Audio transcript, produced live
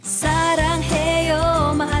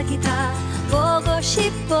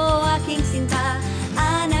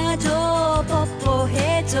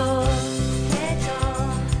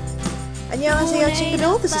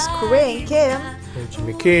know, this is Corinne Kim. I'm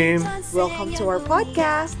Jimmy Kim. Welcome to our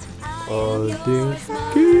podcast. All things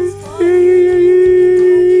Kim.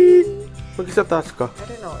 Mag-isa task ka. I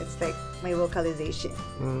don't know, it's like my vocalization.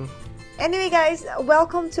 Anyway, guys,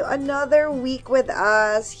 welcome to another week with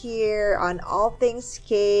us here on All Things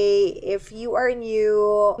K. If you are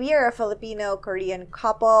new, we are a Filipino-Korean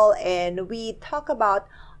couple and we talk about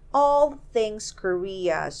all things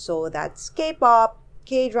Korea. So that's K-pop,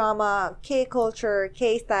 K-drama, K-culture,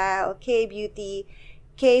 K-style, K-beauty,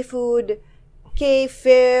 K-food,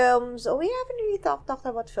 K-films. Oh, we haven't really talked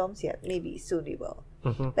about films yet. Maybe soon we will.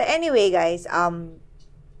 But anyway, guys,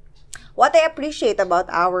 what I appreciate about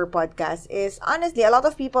our podcast is, honestly, a lot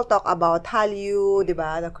of people talk about Hallyu,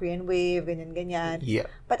 diba? The Korean wave, ganyan. Yeah.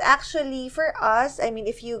 But actually, for us, I mean,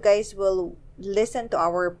 if you guys will listen to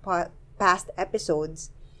our past episodes,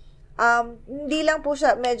 hindi lang po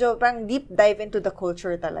siya, medyo parang deep dive into the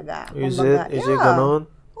culture talaga. Is Kumbaga, it ganon?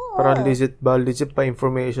 Parang legit pa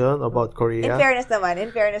information about Korea? In fairness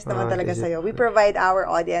naman talaga sa'yo. We provide our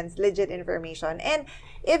audience legit information. And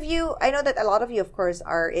if you, I know that a lot of you, of course,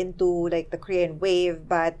 are into like the Korean wave,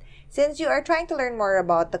 but since you are trying to learn more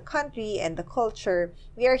about the country and the culture,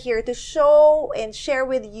 we are here to show and share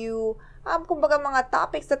with you kumbaga mga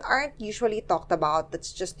topics that aren't usually talked about,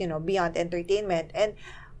 that's just, beyond entertainment. And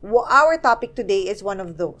our topic today is one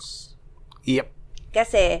of those. Yep.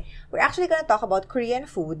 Kasi, we're actually gonna talk about Korean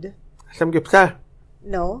food. Samgyeopsal.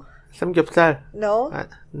 No. Samgyeopsal. No.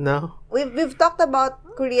 No. We've talked about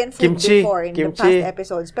Korean food Kimchi. before in the past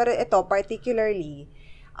episodes. Pero ito, particularly,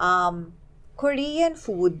 Korean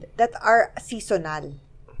food that are seasonal.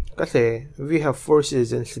 Kasi, we have 4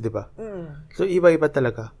 seasons, di ba? So, iba-iba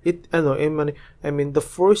talaga. I mean, the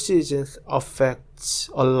 4 seasons affects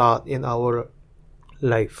a lot in our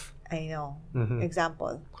life. I know.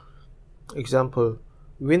 Example,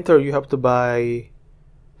 winter, you have to buy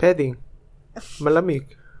padding.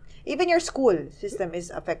 Malamig. Even your school system is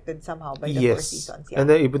affected somehow by the 4 seasons. Yeah. And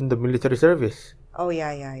then even the military service. Oh,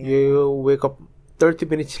 yeah. You wake up 30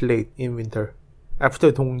 minutes late in winter.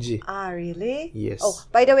 After Dongji. Ah, really? Yes. Oh,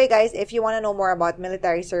 by the way, guys, if you want to know more about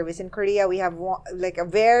military service in Korea, we have like a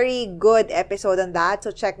very good episode on that.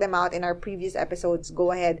 So check them out in our previous episodes.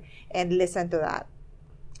 Go ahead and listen to that.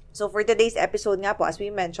 So for today's episode nga po, as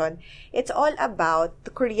we mentioned, it's all about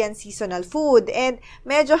the Korean seasonal food. And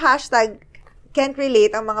medyo hashtag can't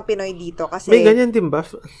relate ang mga Pinoy dito kasi... May ganyan din ba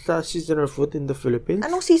sa seasonal food in the Philippines?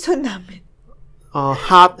 Anong season namin?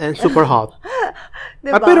 Hot and super hot.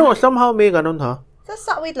 Diba? Pero somehow may ganun ha?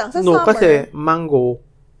 Wait lang, sa no, summer. kasi mango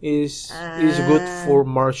is good for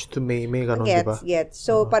March to May. May ganun, diba? Gets.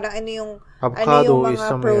 So, parang ano yung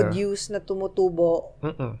mga produce na tumutubo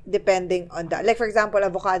depending on the... Like, for example,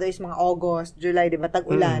 avocado is mga August, July, diba?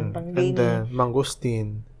 Tag-ulan, pang rainy. And then,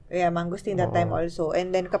 mangosteen. Yeah, mangosteen that time also.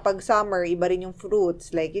 And then, kapag summer, iba rin yung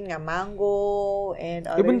fruits. Like, yun nga, mango and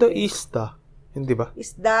other even the things. isda, hindi ba?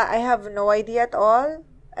 Isda, I have no idea at all.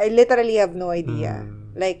 I literally have no idea.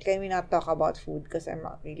 Like, can we not talk about food because I'm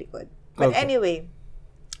not really good. But anyway,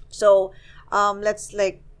 so, let's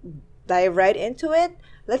like dive right into it.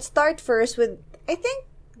 Let's start first with, I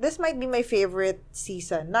think this might be my favorite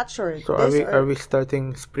season. Not sure. So are we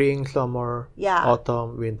starting spring, summer,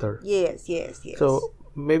 autumn, winter? Yes. So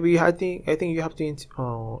maybe I think you have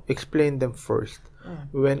to explain them first.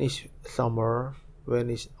 When is summer? When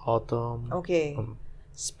is autumn? Okay.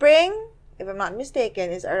 Spring, if I'm not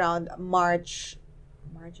mistaken, is around March,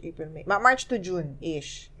 April, May. March to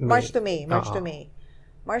June-ish. March to May.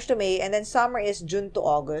 And then summer is June to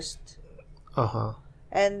August.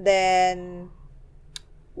 And then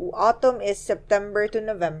autumn is September to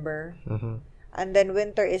November. And then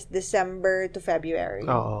winter is December to February.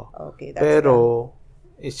 Okay, that's Pero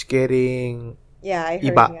it's getting I heard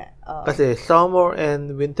iba. Nga. Kasi summer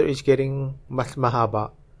and winter is getting mas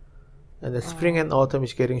mahaba. And the spring and autumn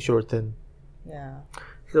is getting shortened. Yeah.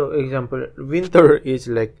 So, example, winter is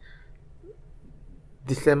like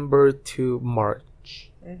December to March.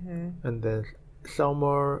 And then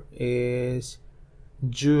summer is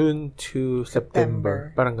June to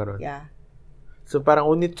September. Parang ganun. Yeah. So, parang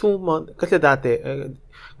only 2 months. Kasi dati,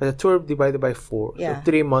 kasi 12 divided by 4. Yeah.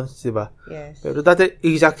 So, 3 months, diba? Yes. Pero dati,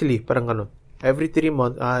 exactly, parang ganun. Every 3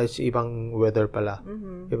 months, is ibang weather pala.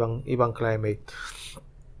 Ibang climate.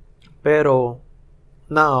 Pero,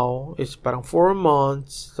 now, it's parang 4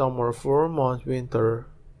 months, summer, 4 months, winter,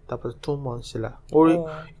 tapos 2 months sila. Or it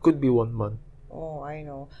could be 1 month. Oh, I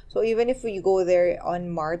know. So, even if we go there on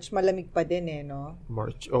March, malamig pa din no?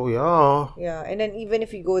 March, oh yeah. Yeah, and then even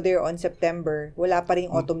if we go there on September, wala pa rin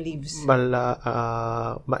autumn leaves.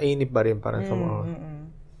 Mainit pa rin parang sa mga.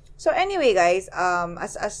 So anyway, guys,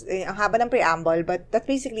 as ang haba ng preamble, but that's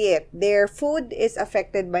basically it. Their food is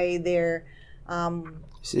affected by their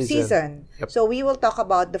season. Yep. So we will talk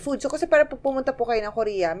about the food. So kasi para pag pumunta po kayo ng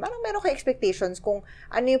Korea, meron kayo expectations kung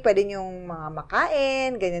ano yung pwede yung mga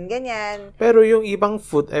makain, ganyan-ganyan. Pero yung ibang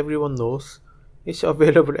food everyone knows is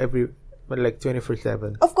available like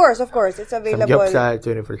 24/7. Of course, it's available. Samgyeopsal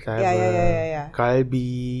 24/7. Yeah.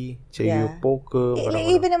 Kalbi, Cheopoke.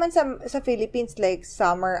 Even naman sa Philippines, like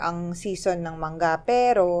summer ang season ng mangga,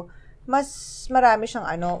 pero mas marami siyang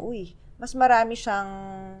mas marami siyang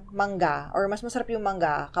mangga or mas masarap yung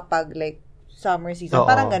mangga kapag like summer season.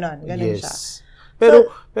 Parang ganon yes. siya.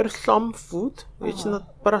 Pero some food, it's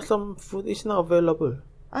not available.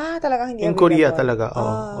 Talagang hindi in available. Korea talaga.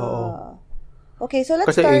 Oo. Okay, so let's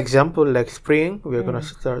kasi start. Example, like spring, we're gonna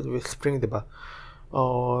start with spring, diba?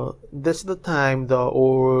 That's the time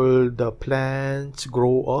all the plants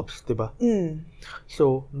grow up, diba?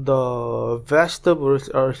 So, the vegetables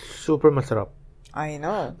are super masarap. I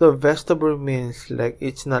know. The vegetable means like,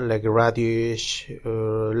 it's not like radish,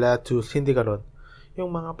 lettuce, hindi ganon. Yung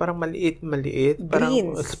mga parang maliit,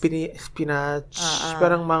 parang spinach,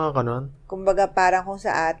 parang mga ganon. Kumbaga parang kung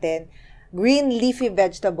sa atin, green leafy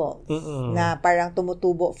vegetables na parang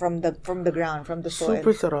tumutubo from the ground, from the soil.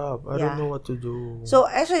 Super sarap. I don't know what to do. So,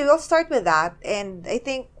 actually, we'll start with that. And I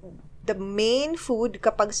think the main food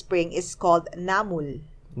kapag spring is called namul.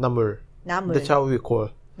 Namul. That's how we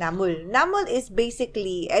call. Namul. Namul is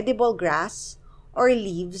basically edible grass or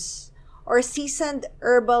leaves or seasoned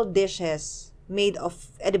herbal dishes made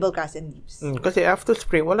of edible grass and leaves. Kasi after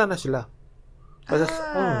spring, wala na sila.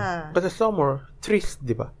 Kasi summer, trees,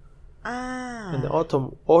 di ba? And the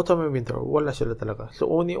autumn and winter, wala sila talaga. So,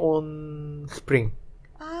 only on spring,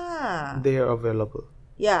 they are available.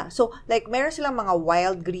 Yeah. So, like, meron silang mga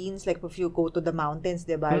wild greens, like, if you go to the mountains,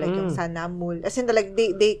 diba? Like, yung sanamul. As in, like,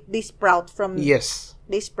 they sprout from... Yes.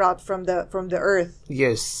 They sprout from the earth.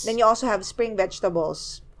 Yes. Then you also have spring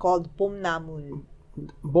vegetables called bomnamul.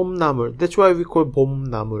 Bomnamul. That's why we call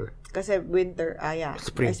bomnamul. Kasi winter,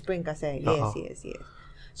 Spring. Spring kasi. Yes.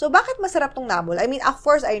 So, bakit masarap tong namul? I mean, of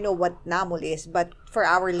course, I know what namul is, but for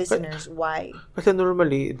our listeners, why? Kasi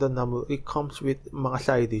normally, the namul, it comes with mga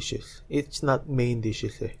side dishes. It's not main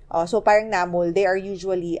dishes eh. So parang namul, they are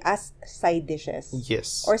usually as side dishes.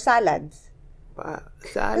 Yes. Or salads.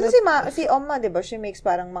 Salad. Kasi si Oma, di ba, she makes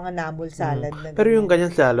parang mga namul salad. Na pero yung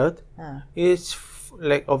ganyan salad, is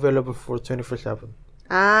like available for 24/7.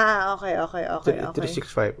 Okay.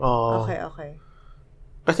 365. Okay.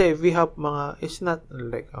 Kasi we have mga, it's not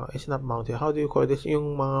mountain. How do you call this?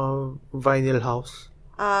 Yung mga vinyl house.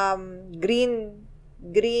 Green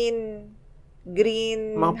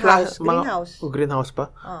mga house. Greenhouse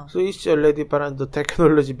pa. So it's already parang the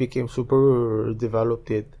technology became super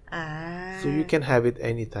developed. So you can have it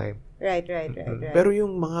anytime. Right. Pero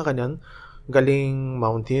yung mga kanyan, galing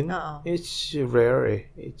mountain, it's rare eh.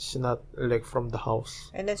 It's not like from the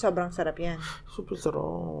house. And then sobrang sarap yan. Super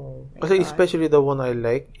sarap. Kasi especially the one I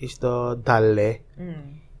like is the dalle.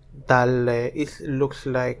 Dalle, it looks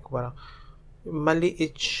like parang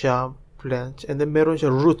maliit siya plants and then meron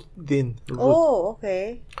siya root din. Oh,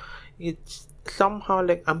 okay. It's somehow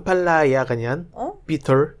like ampalaya kanyan.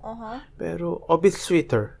 Bitter. Pero a bit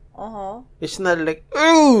sweeter. It's not like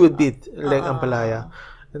a bit like ampalaya.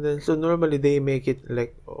 And then, so normally they make it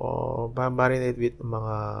like, marinate with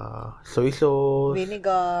mga soy sauce,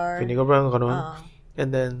 vinegar, ganun.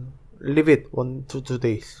 And then, leave it 1 to 2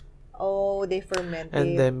 days. They ferment it.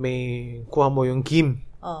 And then, may kuha mo yung kim.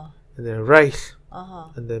 And then, rice.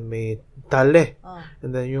 And then, may tale.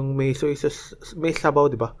 And then, yung may soy sauce, may sabaw,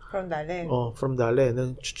 di ba? From dale. From dale. And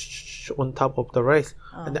then, on top of the rice.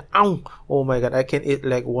 And then, oh my God, I can eat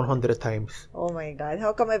like 100 times. Oh my God,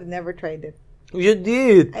 how come I've never tried it? You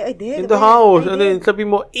did. I did. In the house. And then sabi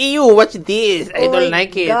mo, ew, what's this? I don't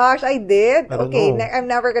like it. Gosh, I did. Okay, I'm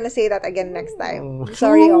never gonna say that again next time.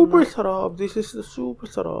 Sorry, Super sarap. This is super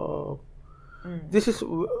sarap. This is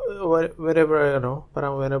whenever,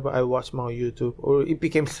 parang whenever I watch mga YouTube, or it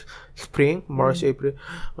became spring, March, April,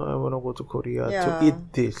 I wanna go to Korea to eat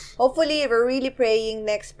this. Hopefully, we're really praying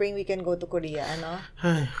next spring we can go to Korea,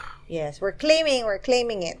 Yes, we're claiming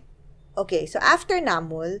it. Okay, so after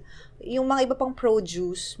namul, yung mga iba pang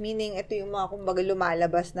produce, meaning ito yung mga kumbaga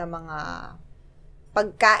lumalabas na mga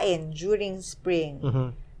pagkain during spring.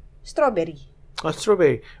 Strawberry.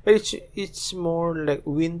 Strawberry. But it's more like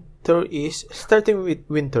winter is starting with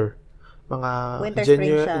winter. Mga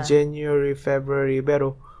January, February,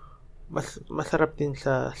 pero masarap din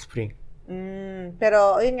sa spring.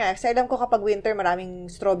 Pero, yun nga, sa alam ko kapag winter, maraming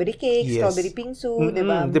strawberry cake, strawberry pingsu, di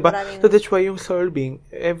ba? Diba? Maraming... So that's why yung serving,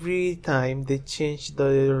 every time they change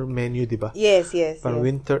their menu, di ba? Yes. Parang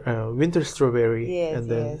winter strawberry, and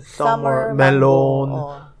then summer melon,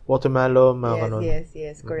 watermelon, mga ganun.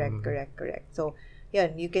 Yes. Correct. So,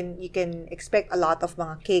 yun, you can expect a lot of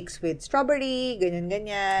mga cakes with strawberry, ganyan,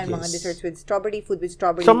 mga desserts with strawberry, food with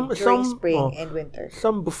strawberry during spring and winter.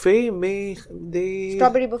 Some buffet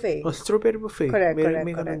strawberry buffet. Strawberry buffet.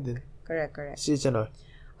 Correct. Seasonal.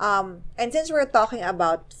 And since we're talking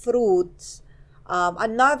about fruits,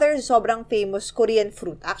 another sobrang famous Korean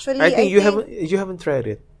fruit. Actually, I think you haven't tried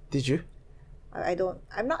it. Did you?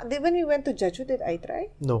 I'm not. When we went to Jeju, did I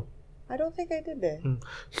try? No. I don't think I did it.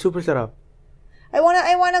 Super sarap. I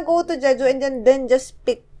wanna go to Jeju and then just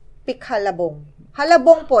pick halabong.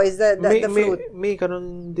 Halabong po is the fruit. May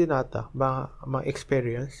kanon din ata mga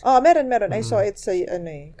experience. Oh, meron. I saw it sa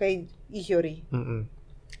kay Ihyori.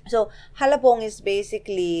 So, halabong is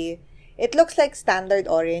basically, it looks like standard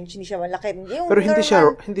orange, hindi siya malaki. Pero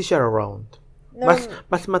hindi siya round.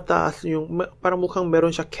 Mas mataas yung parang mukhang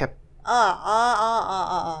meron siya cap.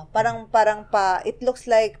 It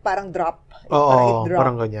looks like parang drop.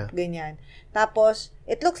 Parang ganyan. Tapos,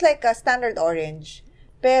 it looks like a standard orange,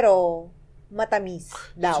 pero matamis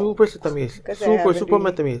daw. Super tamis. Super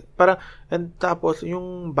matamis. Parang, and tapos,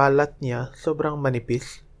 yung balat niya, sobrang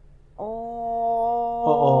manipis.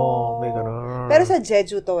 May ganun. Pero sa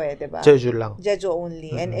Jeju to diba? Jeju lang. Jeju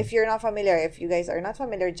only. And if you're not familiar, if you guys are not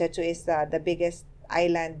familiar, Jeju is the biggest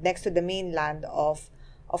island next to the mainland of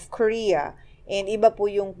Korea. And iba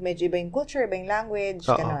po yung, medyo iba yung culture, iba yung language,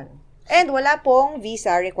 ganun. And wala pong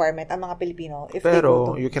visa requirement ang mga Pilipino if they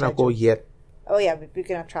go to you cannot Jeju. go yet. Oh yeah, we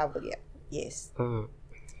cannot travel yet. Yes.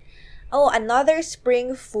 Oh, another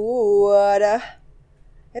spring food.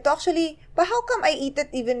 Ito actually, but how come I eat it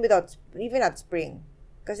even at spring?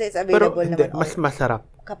 Kasi it's available naman. Mas masarap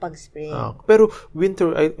kapag spring. Pero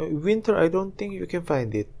winter I don't think you can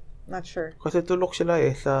find it. Not sure. Kasi tulok sila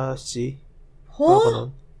sa sea. Huh?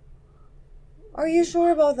 Are you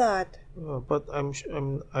sure about that? But I'm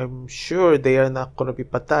sure they are not gonna be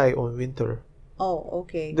patay on winter. Oh,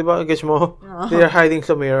 okay. Diba, guess mo? They are hiding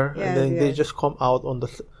somewhere, and then they just come out on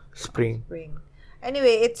the spring.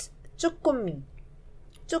 Anyway, it's chukumi.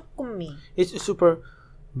 It's super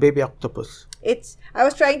baby octopus. I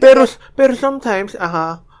was trying to pero sometimes,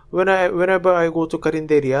 whenever I go to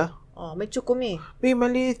Carinderia, may chukumi. May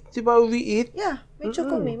maliit, diba, we eat? Yeah, may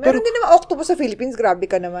chukumi. Meron din naman octopus sa Philippines, grabe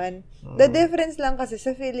ka naman. The difference lang kasi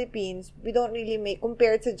sa Philippines, we don't really make,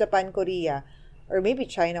 compared sa Japan, Korea, or maybe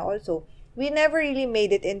China also, we never really made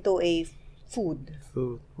it into a food.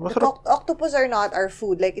 Octopus are not our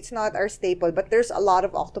food. Like, it's not our staple, but there's a lot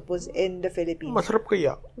of octopus in the Philippines. Masarap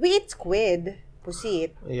kaya? We eat squid,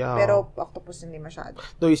 pusit, pero octopus hindi masyado.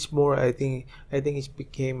 No, it's more, I think it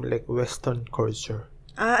became like Western culture.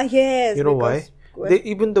 Yes. You know why?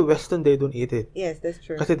 Even the Western, they don't eat it. Yes, that's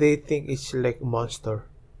true. Kasi they think it's like monster.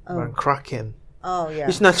 Parang Kraken. Oh, yeah.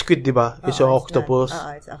 It's not squid, diba? It's an octopus.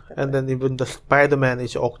 It's octopus. And then even the Spider-Man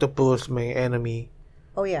is octopus, may enemy.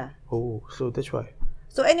 Oh, yeah. Oh, so that's why.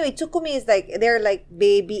 So anyway, chukumi is like, they're like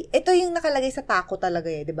baby. Ito yung nakalagay sa taco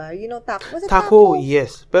talaga diba? You know taco? Was it taco?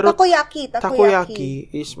 Yes. Pero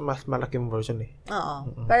takoyaki is mas malaking version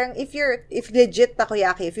Parang if legit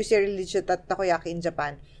takoyaki, if you say legit takoyaki in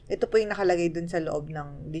Japan, ito po yung nakalagay dun sa loob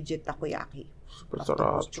ng legit takoyaki. Super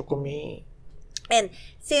sarap, chukumi. And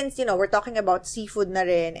since, we're talking about seafood na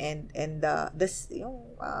rin and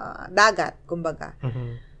yung dagat, kumbaga.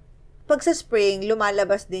 Pag sa spring,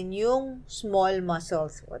 lumalabas din yung small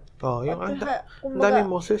mussels. Yung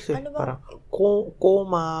daming mussels Parang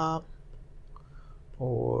komak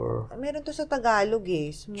or... Meron to sa Tagalog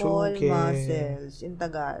small mussels in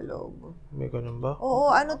Tagalog. May ganun ba?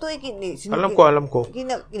 Oo, ano to alam ko.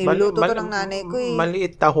 Niluto to ng nanay ko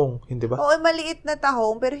Maliit tahong, hindi ba? Oo, maliit na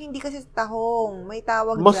tahong, pero hindi kasi tahong. May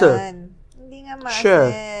tawag mussel. Dyan. Hindi nga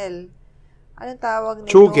mussel. Anong tawag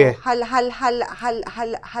nito? Chuge.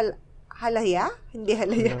 Halaya? Hindi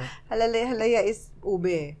halaya. Halaya is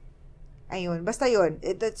ube. Ayun. Basta yun.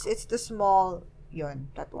 It's the small,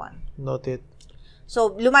 that one. Noted.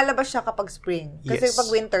 So, lumalabas siya kapag spring. Kasi pag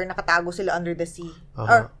winter, nakatago sila under the sea.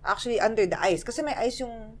 Or actually, under the ice. Kasi may ice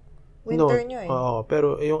yung winter nyo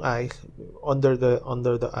pero yung ice, under the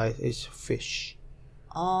ice is fish.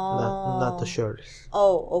 Not the shores.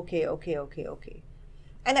 Oh, okay.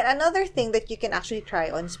 And then another thing that you can actually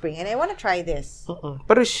try on spring, and I want to try this.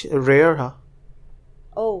 Pero it's rare, ha?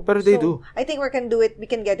 Oh. Pero they do. I think we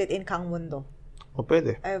can get it in Kangmundo. O,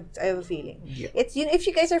 pwede. I have a feeling. Yeah. It's if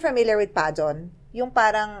you guys are familiar with pajon, yung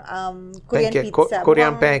parang Korean Pancake. pizza,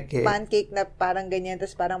 Korean pancake. Pancake na parang ganyan,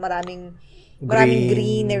 tapos parang maraming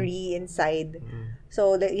greenery inside.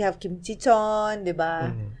 So you have kimchi-chon, 'di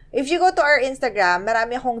ba? If you go to our Instagram,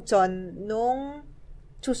 marami akong chon nung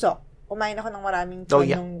Chuseok. Kumain ako ng maraming chon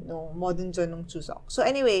nung modern chon nung Chuseok. So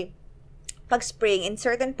anyway, pag spring in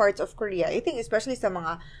certain parts of Korea, I think especially sa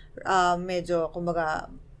mga medyo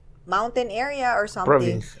kumbaga mountain area or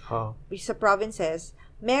something, sa provinces,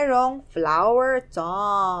 merong flower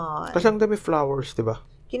chon. Kasi ang dami flowers, di ba?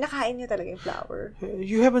 Kinakain niyo talaga yung flower.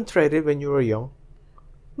 You haven't tried it when you were young?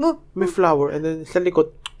 May flower, and then sa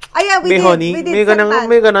likod, we did. Honey. May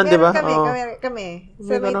ganun, di ba? Kami.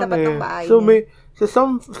 Sa may tapat ng bahay. So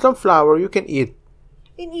some flower you can eat.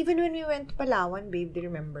 And even when we went to Palawan, babe, do you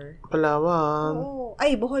remember? Palawan. Oo.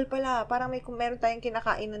 Ay, Bohol pala. Parang meron tayong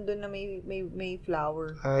kinakain nandun na may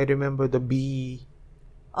flower. I remember the bee.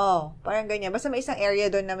 Oh, parang ganyan. Basta may isang area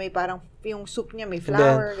doon na may parang yung soup niya may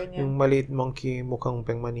flower, ganyan. Yung maliit monkey mukhang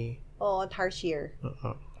pengmani. Oh, tarsier.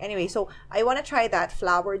 Anyway, so I want to try that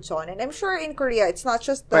flower chon. And I'm sure in Korea, it's not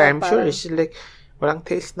just the... I'm sure it's like, walang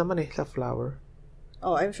taste naman sa flower.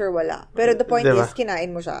 Oh, I'm sure wala. Pero the point is, kinain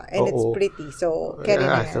mo siya. And it's pretty. So, carry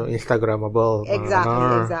na yan. So, Instagrammable.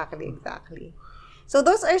 Exactly. So,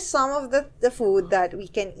 those are some of the food that we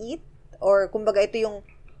can eat. Or, kumbaga, ito yung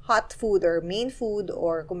hot food or main food.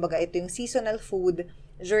 Or, kumbaga, ito yung seasonal food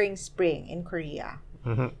during spring in Korea.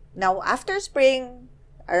 Now, after spring,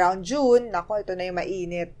 around June, nako, ito na yung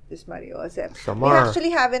mainit. Diyos Mario Joseph. We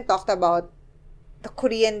actually haven't talked about the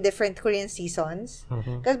different Korean seasons.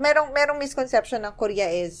 Kasi merong misconception ng Korea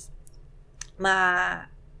is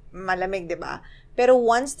malamig, di ba? Pero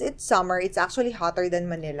once it's summer, it's actually hotter than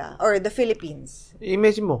Manila or the Philippines.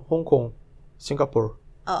 Imagine mo, Hong Kong, Singapore,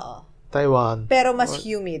 Taiwan. Pero mas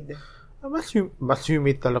humid. Mas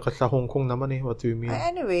humid talaga sa Hong Kong naman eh. What do you mean?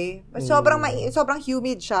 Anyway, sobrang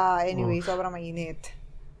humid siya. Anyway, sobrang mainit.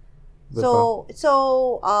 So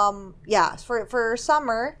for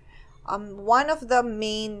summer, one of the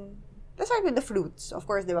main, let's start with the fruits. Of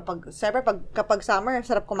course, di ba? Kapag summer,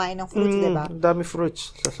 sarap kumain ng fruits, di ba? Dami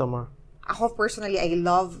fruits sa summer. Ako personally, I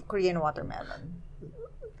love Korean watermelon.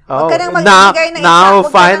 Now,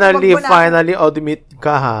 finally, admit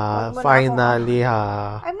ka ha. Finally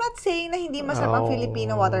ha. I'm not saying na hindi masarap ang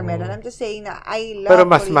Filipino watermelon. I'm just saying na I love Pero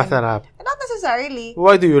mas masarap. Not necessarily.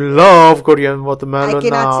 Why do you love Korean watermelon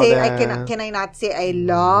now? Can I not say I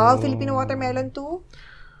love Filipino watermelon too?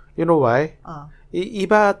 You know why?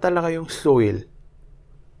 Iba talaga yung soil.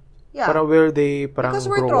 Yeah. Parang where they because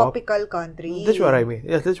we're tropical country. That's what I mean.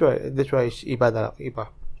 Yes, that's why it's iba.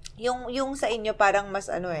 Yung sa inyo parang mas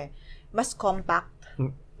mas compact.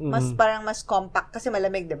 Parang mas compact kasi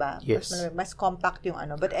malamig, 'di ba? Yes. Mas compact yung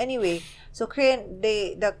ano. But anyway, so Korean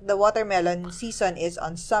the watermelon season is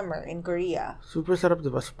on summer in Korea. Super sarap,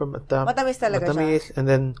 'di ba? Super matamis talaga siya. And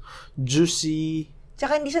then juicy.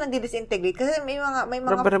 Tsaka hindi siya nagdi-disintegrate kasi may mga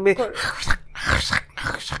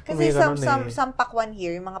kasi some pakwan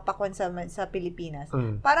here, yung mga pakwan sa Pilipinas.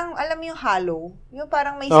 Parang alam mo yung hollow, yung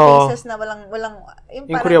parang may spaces na walang yung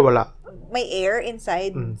parang Korea wala. May air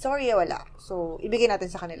inside. Sorry, wala. So ibigay natin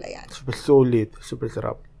sa kanila 'yan. Super solid, super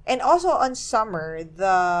sarap. And also on summer,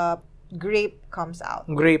 the grape comes out.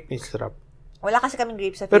 Grape is sarap. Wala kasi kaming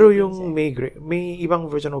grape sa Pero Philippines. Pero yung may ibang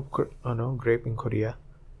version of grape in Korea.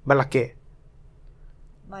 Malaki.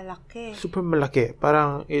 Super malaki.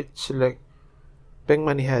 Parang it's like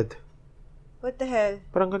pengmani head. What the hell?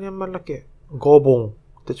 Parang ganyan malaki. Gobong.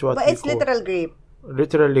 That's what But it's literal grape.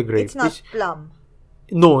 Literally grape. It's not plum.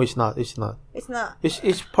 No, it's not. It's not.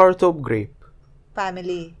 It's part of grape.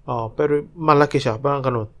 Family. Pero malaki siya. Parang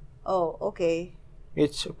ganun. Oh, okay.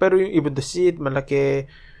 Pero even the seed, malaki.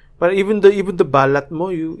 Parang even the balat mo,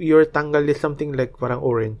 your tanggal is something like parang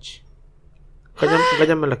orange.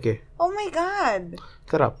 Ganyan malaki. Oh my God.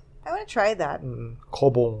 Sarap. I wanna try that.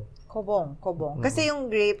 Kobong. Kasi yung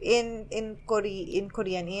grape in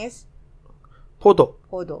Korean is podo.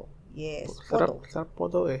 Yes, Sarap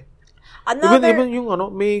podo eh. Another Even yung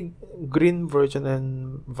may green version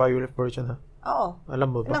and violet version ha. Oo. Alam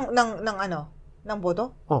mo ba? Ng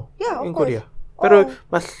boto? Yeah, of in course. Korea. Pero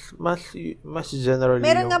mas generally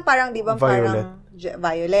meron nga parang di ba violet. Parang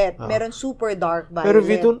violet. Meron super dark violet.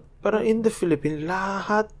 Pero parang in the Philippines,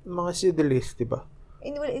 lahat mga seedless, di ba?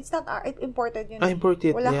 It's not imported yun.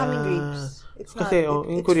 Imported. Wala kaming grapes. It's Kasi, not.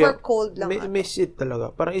 in it's Korea, for cold lang. May seed talaga.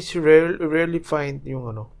 Parang it's rarely find yung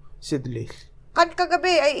seedless.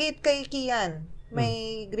 Kagabi, I ate kay Kian.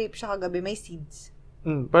 May grape siya kagabi. May seeds.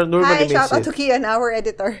 Parang normally may seed. Hi, shout out to Kian, our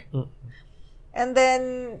editor. And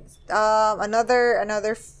then,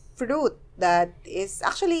 another fruit that is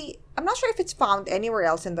actually, I'm not sure if it's found anywhere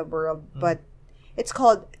else in the world, but it's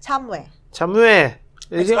called chamwe. Chamwe.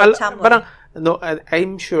 It's called chamwe. Parang, no,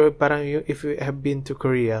 I'm sure, parang if you have been to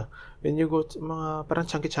Korea, when you go to mga parang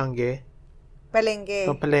changge-changge,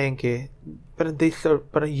 palengke, parang they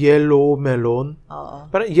serve parang yellow melon.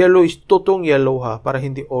 Parang yellow is totong yellow ha, parang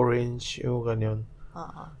hindi orange, yung ganyan.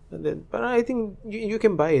 And then, parang I think you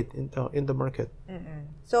can buy it in the market.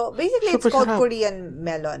 So, basically, Super it's called sarap. Korean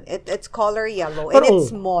melon. It's color yellow and Pero,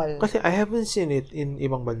 it's small. Kasi I haven't seen it in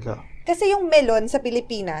ibang bansa. Kasi yung melon sa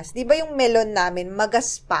Pilipinas, di ba yung melon namin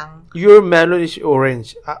magaspang? Your melon is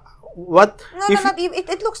orange. What? No,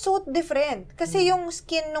 it looks so different. Kasi yung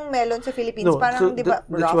skin ng melon sa Philippines, No, parang, so di ba,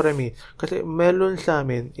 that's rough? what I mean. Kasi melon sa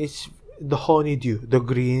amin is the honeydew, the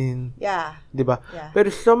green. Yeah. Di ba? Yeah. Pero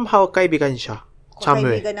somehow kaibigan siya.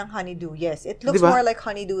 Chamwe. Kaibigan ng honeydew, yes. It looks Diba? more like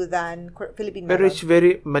honeydew than Philippine melon. Pero it's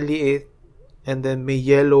very maliit. And then may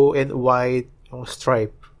yellow and white yung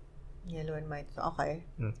stripe. Yellow and white. Okay.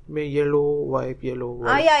 May yellow, white.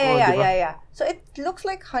 Yeah. So it looks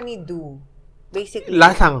like honeydew, basically.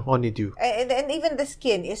 Lasang honeydew. And even the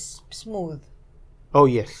skin is smooth. Oh,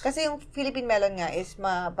 yes. Kasi yung Philippine melon nga is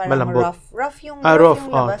parang Malambot. rough yung rough.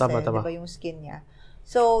 yung labas Tama. diba yung skin niya.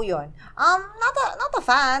 So, yun. Not a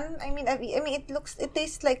fan. I mean, it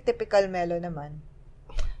tastes like typical melon naman.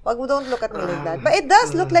 Don't look at me like that. But it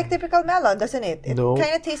does look like typical melon, doesn't it? It No.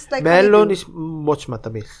 kind of tastes like Melon honeydew. is much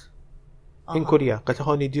matamis. In Korea. Kasi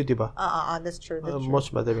honeydew, di ba? That's true.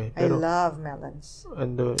 Much matamis. I love melons.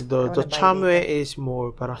 And the chamwe is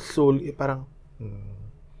more parang parang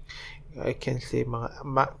I can say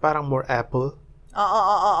parang more apple.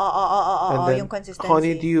 And then Yung consistency.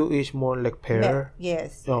 honeydew is more like pear.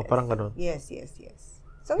 Yes. Parang ganun. Yes.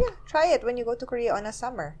 So yeah, try it when you go to Korea on a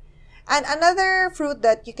summer. And another fruit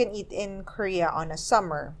that you can eat in Korea on a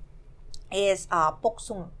summer is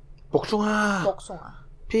poksunga. Poksunga.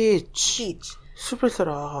 Peach. Super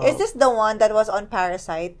sarap. Is this the one that was on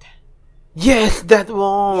Parasite? Yes, that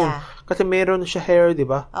one. Yeah. Kasi meron siya hair, di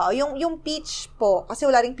ba? Yung peach po, kasi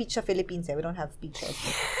wala ring peach sa Philippines we don't have peaches.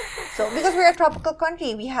 So, because we're a tropical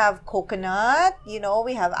country, we have coconut,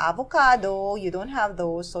 we have avocado, you don't have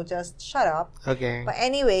those, so just shut up. Okay. But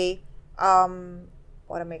anyway,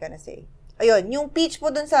 what am I gonna say? Ayun, yung peach po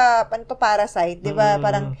dun sa Parasite, di ba,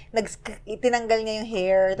 parang tinanggal niya yung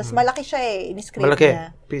hair, tapos malaki siya in-scrape malaki.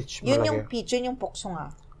 niya. Peach, yun malaki. yung peach, yun yung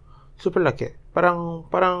poksunga. Super laki. Parang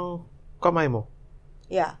kamay mo.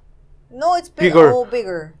 Yeah. No, it's Bigger.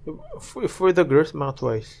 bigger. For the girls, mga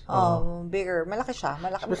twice. Bigger. Malaki siya.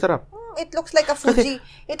 Malaki. Masarap. It looks like a Fuji.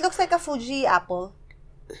 It looks like a Fuji apple.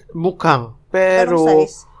 Mukhang. Pero, Ganong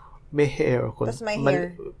size. may hair. Tas may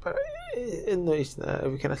hair. No, it's not,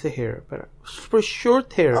 we cannot say hair. Pero, super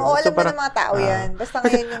short hair. Oo, alam parang, na ng mga tao yan. Basta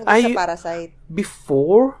ngayon yung sa Parasite.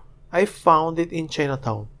 Before, I found it in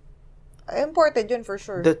Chinatown. Imported yun for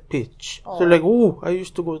sure. That peach. Oh. So like, I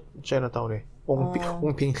used to go to Chinatown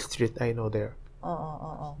Ong Ping Street, I know there.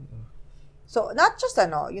 So, not just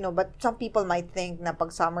but some people might think na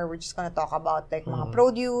pag summer, we're just gonna talk about like mga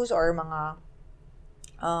produce or mga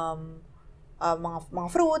mga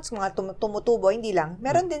fruits, mga tumutubo, hindi lang.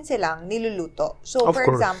 Meron din silang niluluto. So, of for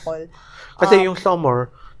course. example, kasi yung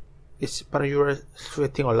summer is parang you're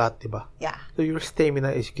sweating a lot, diba? Yeah. So, your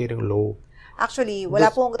stamina is getting low. Actually,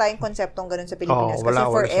 wala pong tayong konseptong ganun sa Pilipinas kasi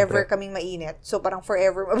forever kaming mainit. So, parang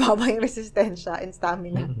forever mababa yung resistensya and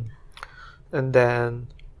stamina. And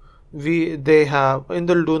then, they have, in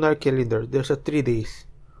the lunar calendar, there's a 3 days.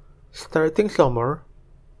 Starting summer,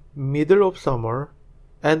 middle of summer,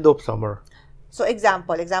 end of summer. So,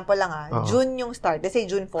 example lang June yung start. Let's say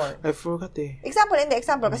June 4. I forgot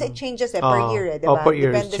Example, kasi it changes per year diba? Per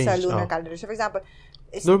year Depende sa lunar calendar. So, for example,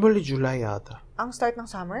 normally July yata. Ang start ng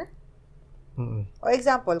summer? O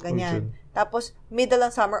example, ganyan. Tapos, middle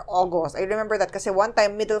ng summer, August. I remember that kasi one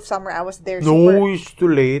time, middle of summer, I was there. No, it's too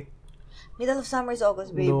late. Middle of summer is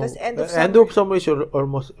August, babe. No. Tapos end of summer. End of summer is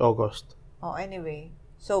almost August. Anyway.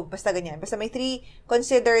 So, basta ganyan. Basta may 3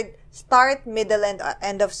 considered start, middle, and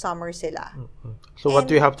end of summer sila. So, what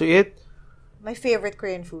do you have to eat? My favorite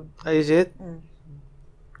Korean food. Is it?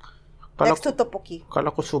 Next to tteokbokki.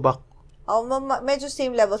 Kala ko subak. Medyo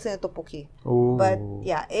same level sa tteokbokki. Oh. But,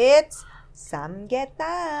 yeah, it's samgyetang.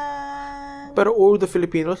 Pero all the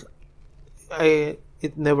Filipinos,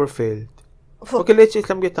 it never failed. Okay, let's eat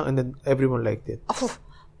samgyetang and then everyone liked it.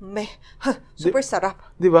 Super sarap.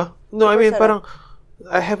 Diba? No, Super I mean, sarap. parang,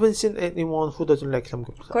 I haven't seen anyone who doesn't like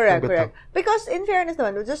samgyetang. Correct. Because in fairness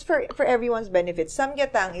naman, just for everyone's benefit,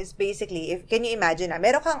 samgyetang is basically, can you imagine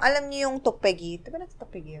meron kang, alam niyo yung tteokbokki, diba na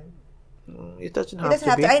tteokbokki yun? It doesn't It have doesn't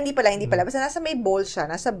to have be. to. Ay, hindi pala. Basta nasa may bowl siya.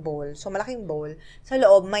 Nasa bowl. So, malaking bowl. Sa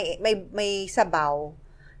loob, may sabaw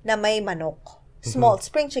na may manok. Small,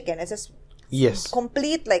 spring chicken. It's a Yes.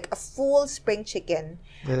 complete, like, a full spring chicken.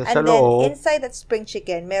 And And then, inside that spring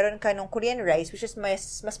chicken, meron ka nung Korean rice, which is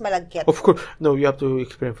mas malagkit. Of course, no, you have to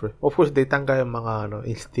explain first. Of course, they tanggal yung mga,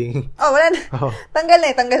 instinct. Oh, wala na. Oh. Tanggal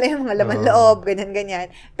na yung mga laman loob,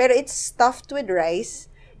 ganyan. Pero it's stuffed with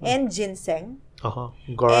rice and ginseng.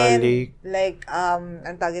 Garlic. And, like,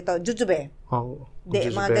 ang tawag ito, jujube.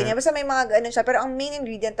 Jujube. Mga ganyan. Basta may mga ganun siya. Pero ang main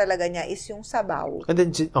ingredient talaga niya is yung sabaw. And then,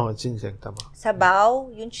 ginseng, tama.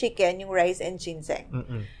 Sabaw, yung chicken, yung rice, and ginseng.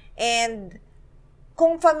 Mm-mm. And,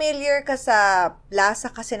 kung familiar ka sa lasa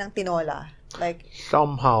kasi ng tinola, like,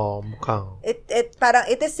 somehow, mukhang. Parang,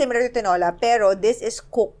 it is similar to tinola, pero this is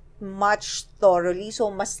cooked much thoroughly. So,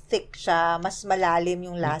 mas thick siya, mas malalim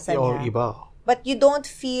yung lasa niya. Iba. But you don't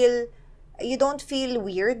feel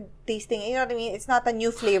weird tasting it. You know what I mean? It's not a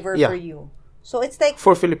new flavor for you. So, it's like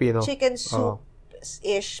for Filipino chicken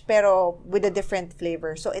soup-ish, pero with a different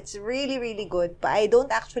flavor. So, it's really, really good. But I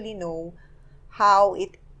don't actually know how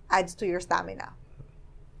it adds to your stamina.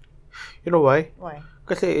 You know why? Why?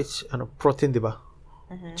 Kasi it's protein, di ba?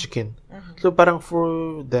 Mm-hmm. Chicken. Mm-hmm. So, parang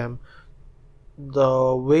for them,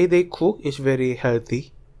 the way they cook is very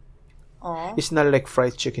healthy. It's not like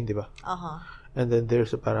fried chicken, di ba? And then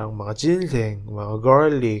there's parang mga ginseng, mga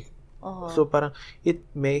garlic. So parang it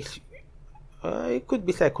makes it could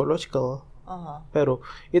be psychological. Pero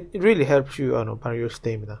it really helps you parang your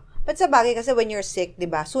stamina. But sa bagay kasi when you're sick, 'di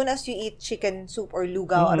ba? Soon as you eat chicken soup or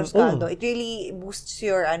lugaw arroz caldo, it really boosts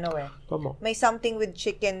your Tama. May something with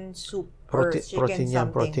chicken soup or chicken protein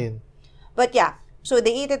something. Protein. But yeah, so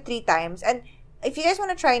they eat it 3 times. And if you guys want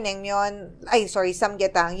to try naengmyeon,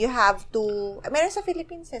 samgyetang, you have to, meron sa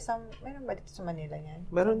Philippines meron ba dito sa Manila yan?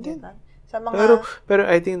 Meron din. Sa mga, pero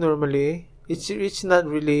I think normally, it's not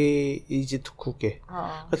really easy to cook eh.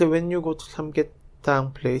 Kasi when you go to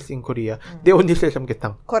samgyetang place in Korea, they only sell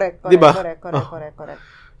samgyetang. Correct. Diba? Correct.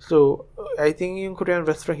 So, I think yung Korean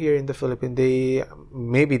restaurant here in the Philippines,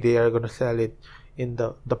 maybe they are gonna sell it in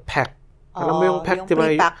the pack. Alam mo yung pack, diba?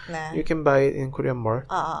 You can buy it in Korean Mart.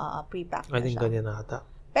 Pre-pack I think ganyan na ata.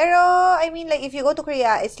 Pero, I mean, like, if you go to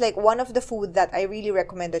Korea, it's like one of the food that I really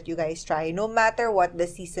recommend that you guys try, no matter what the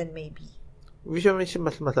season may be. Usually,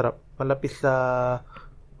 mas masarap. Malapit sa,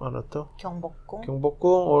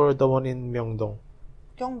 Gyeongbokgung or the one in Myeongdong?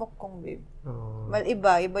 Gyeongbokgung, babe.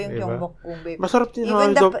 Iba yung Gyeongbokgung, babe. Masarap din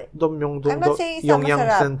the Myeongdong, I'm not saying Yongyang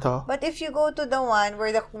masarap, Center. but if you go to the one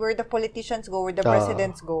where the politicians go, where the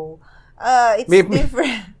presidents go, it's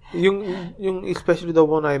different. yung especially the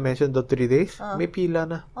one I mentioned, the 3 days, may pila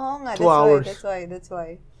na. Oo nga, 2 hours. That's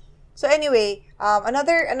why. So anyway,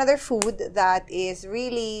 another food that is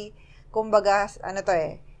really, kumbaga,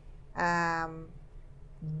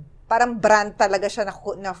 parang brand talaga siya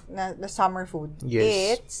na summer food.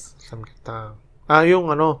 Yes. It's samgyetang. Yung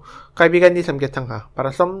kaibigan ni samgyetang ha.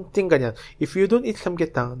 Para something ganyan. If you don't eat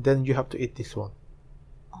samgyetang, then you have to eat this one.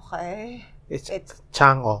 Okay. It's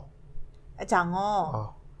Jango.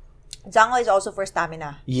 Jango. Jango is also for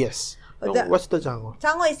stamina. Yes. What's the Jango?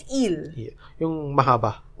 Jango is eel. Yeah. Yung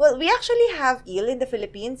mahaba. Well, we actually have eel in the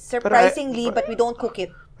Philippines, surprisingly, but we don't cook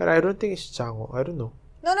it. But I don't think it's Jango. I don't know.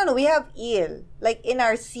 No. We have eel, like in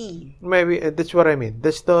our sea. Maybe that's what I mean.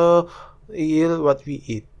 That's the eel what we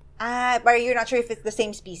eat. But you're not sure if it's the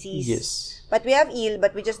same species. Yes. But we have eel,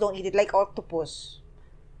 but we just don't eat it, like octopus.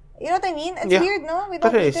 You know what I mean? It's weird, no? We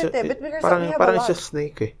don't eat it, but because we have a lot. Parang it's a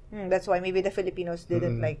snake eh. That's why maybe the Filipinos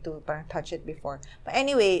didn't like to touch it before. But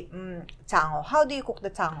anyway, Jango. How do you cook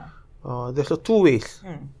the Jango? There's 2 ways.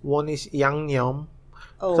 One is yangnyeom.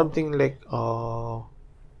 Something like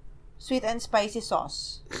sweet and spicy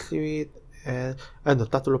sauce. Sweet and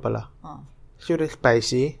tatlo pala. Sweet and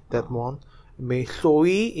spicy, that one. May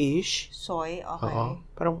soy-ish. Soy, okay.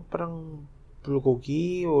 Parang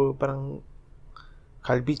bulgogi or parang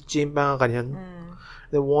kalbichim, mga kanyan.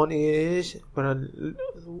 The one is parang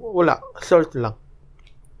wala, salt lang.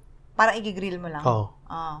 Parang i-grill mo lang?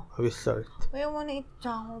 With salt. I wanna eat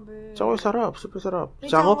Jango, babe. Jango sarap, super sarap.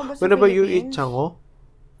 Jango, whenever you eat Jango,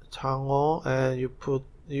 and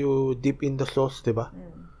you dip in the sauce, diba?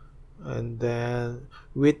 And then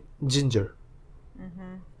with ginger.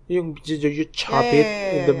 Yung ginger, you chop it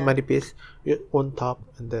in the manipis on top,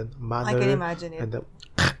 and then I can imagine it.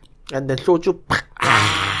 And then soju.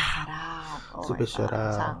 Sarap. Super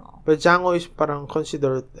sarap. But Jango is parang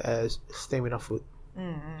considered as stamina food.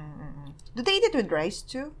 Do they eat it with rice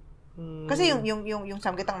too? Kasi yung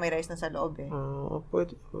samgyetang may rice na sa loob eh.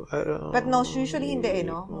 But no, usually hindi eh,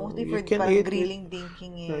 no? Mostly for parang grilling,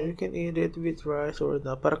 dinking eh. You can eat it with rice or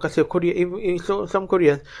not. Parang kasi so some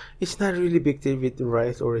Koreans, it's not really big deal with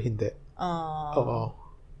rice or hindi. Oo.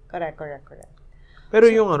 Correct. Pero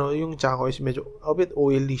yung chanko is medyo a bit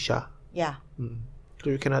oily siya. Yeah. So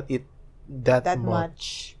you cannot eat that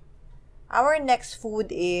much. Our next food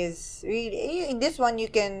is really this one you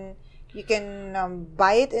can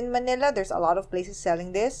buy it in Manila. There's a lot of places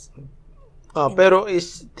selling this. Pero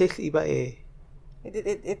is taste iba eh.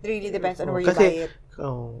 It really depends on where you buy it.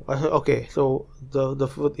 Okay, so the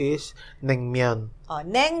food is naengmyeon.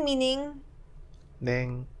 Naeng meaning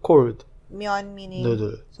cold. Myeon meaning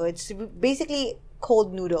noodle. So it's basically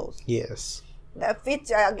cold noodles. Yes. It's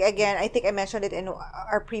again, I think I mentioned it in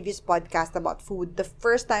our previous podcast about food. The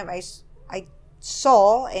first time I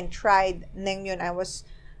saw and tried naengmyeon, I was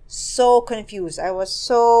so confused. I was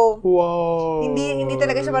so hindi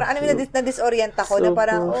talaga siya parang na-disorient ako na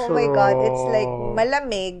parang my god, it's like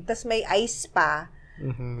malamig tas may ice pa.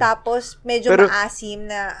 Tapos medyo maasim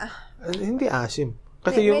na hindi asim.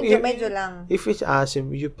 Kasi medyo lang. If it's asim,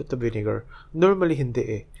 you put the vinegar. Normally hindi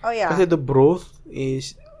eh. Oh yeah. Kasi the broth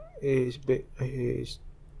is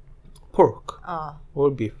pork or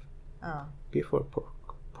beef. Beef or pork?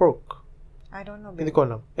 Pork. I don't know. Hindi ko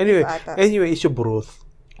alam. Anyway, it's your broth.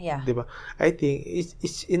 Yeah. Diba? I think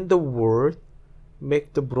it's in the word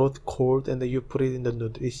make the broth cold and then you put it in the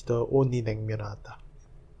noodle. It's the only naengmyeon ata.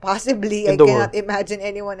 Possibly. I cannot imagine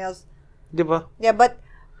anyone else. Diba? Yeah, but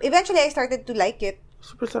eventually I started to like it.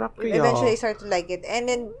 Super sarap kaya. Eventually I started to like it. And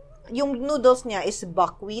then yung noodles niya is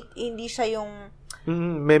buckwheat. Hindi siya yung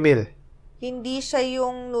memil. Hindi siya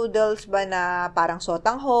yung noodles ba na parang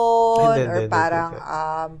sotanghon or parang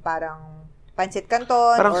pancit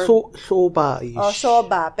canton parang soba-ish.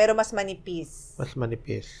 Soba pero mas manipis.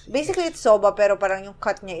 Basically it's soba pero parang yung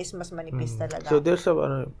cut niya is mas manipis talaga. So there's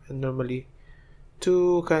normally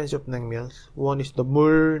two kinds of naengmyeons. One is the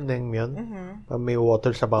mul naengmyeon. May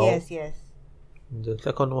water sabaw. Yes. The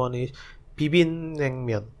second one is bibin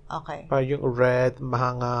naengmyeon. Okay. Parang yung red,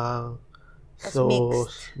 mahangang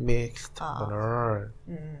sauce, mixed.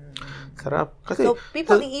 Sarap. Kasi, so,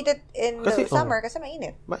 people eat it in the summer kasi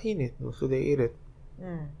mainit. Mainit. So, they eat it.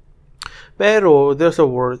 Pero, there's a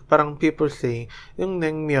word, parang people saying, yung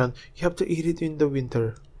naengmyeon, you have to eat it in the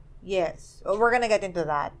winter. Yes. We're gonna get into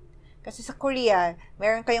that. Kasi sa Korea,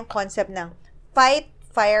 meron kayong concept ng fight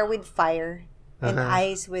fire with fire and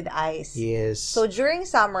ice with ice. Yes. So, during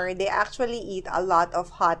summer, they actually eat a lot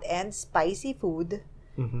of hot and spicy food.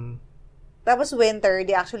 Tapos winter,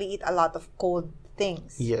 they actually eat a lot of cold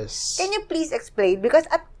things. Yes. Can you please explain? Because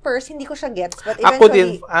at first, hindi ko siya gets, but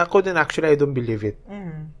eventually... Ako din actually, I don't believe it.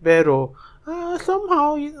 Pero,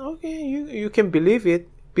 somehow, you can believe it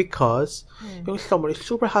because yung summer is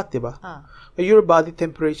super hot, diba? Your body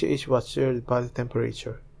temperature is what's your body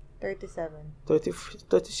temperature?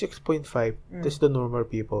 36.5. That's the normal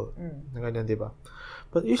people. Ganyan, diba?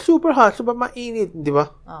 But it's super hot, super mainit, diba?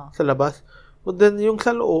 Sa labas. But then, yung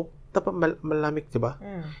sa loob, dapat malamig, diba?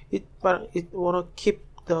 It wanna keep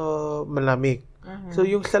the malamig. So,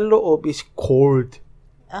 yung sa loob is cold.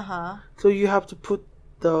 So, you have to put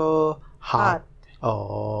the hot.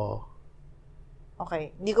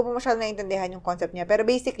 Okay. Hindi ko pa masyadong naiintindihan yung concept niya. Pero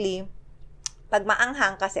basically, pag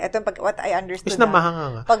maanghang kasi, ito what I understood na,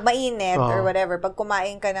 pag mainit or whatever, pag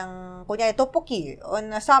kumain ka ng, kunyari, tteokbokki on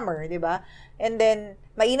summer, diba? And then,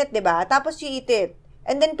 mainit, diba? Tapos you eat it.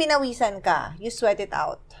 And then, pinawisan ka. You sweat it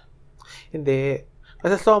out. Hindi.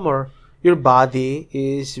 Kasi summer, your body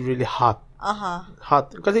is really hot.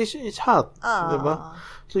 Hot. Kasi it's hot. Diba?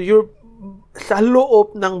 So, sa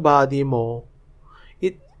loob ng body mo,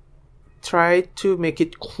 it try to make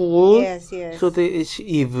it cool. Yes. So that it's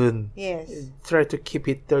even. Yes. Try to keep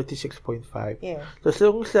it 36.5. Yes. So,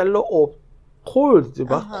 yung sa loob, cold,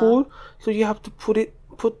 diba? Cool. So, you have to put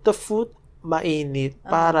the food mainit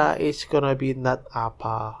para it's gonna be not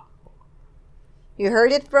apa. You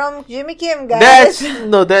heard it from Jimmy Kim, guys.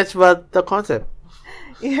 That's what the concept.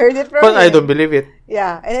 You heard it from But him. I don't believe it.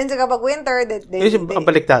 Yeah. And then sa kapag winter, they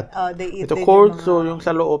baliktad. They eat. Ito cold, so yung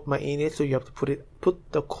sa loob mainit, so you have to put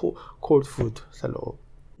the cold food sa loob.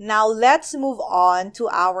 Now, let's move on to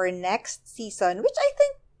our next season, which I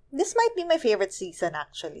think this might be my favorite season,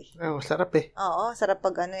 actually. Sarap eh. Oo, sarap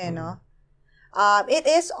pag no? It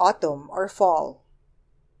is autumn or fall.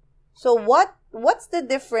 So, what's the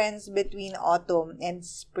difference between autumn and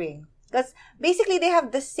spring? Because basically, they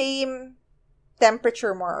have the same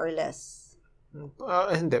temperature more or less.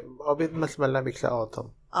 Hindi. Mas malamig sa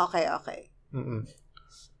autumn. Okay.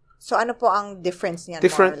 So, ano po ang difference niyan?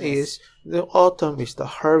 Different more or less? is, the autumn is the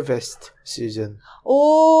harvest season.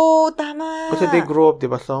 Oh, tama. Kasi they grow up, di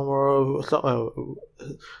ba? Summer,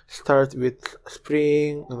 start with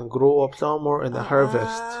spring, and grow up summer, and the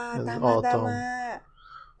harvest in autumn. Tama.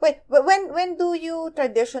 Wait, when do you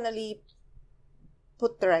traditionally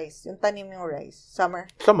put rice? Yung tanim yung rice? Summer?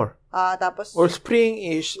 Summer. Tapos? Or spring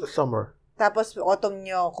is summer. Tapos autumn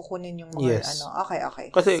nyo kukunin yung mga Yes. Okay.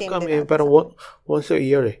 Kasi kami, parang once a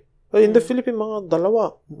year eh. But in the Philippines, mga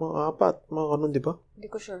dalawa, mga apat, mga ganun, di ba? Hindi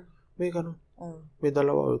ko sure. May ganun. May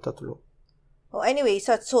dalawa o tatlo. Oh, anyway,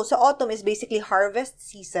 so autumn is basically harvest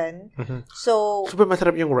season. Mm-hmm. So, super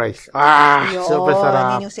masarap yung rice. yun, super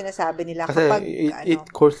sarap. yun yung sinasabi nila. Kasi kapag, it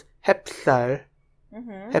calls hepsal.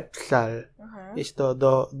 Mhm. Hepsal is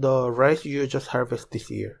the rice you just harvest this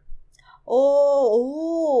year.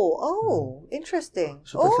 Interesting.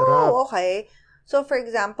 Super sarap. Okay. So, for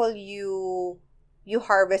example, you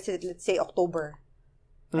harvested, let's say, October.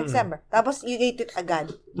 December. Tapos, you ate it agad.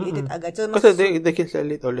 So, kasi they can sell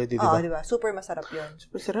it already, di ba? diba? Super masarap yun.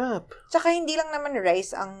 Super sarap. Tsaka, hindi lang naman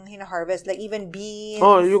rice ang hina-harvest. Like, even beans.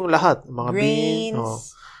 Yung lahat. Mga grains.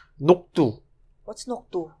 beans. Nuktu. What's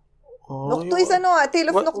nuktu? Nuktu is tail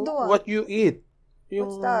of nuktu. What you eat.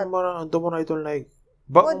 What's that? The one I don't like.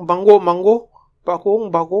 Mango. Bagong.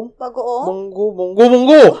 Bagoong?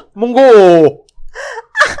 Munggo.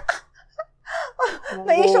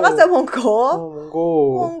 May issue ka sa munggo?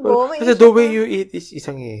 Munggo. Kasi the way you eat is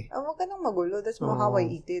isang eh. Huwag ka nang magulo. That's how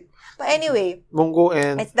I eat it. But anyway. Munggo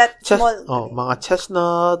and it's that small. mga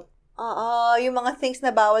chestnut. Yung mga things na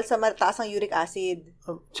bawal sa mataas ang uric acid.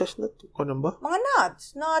 Chestnut? Ano ba? Mga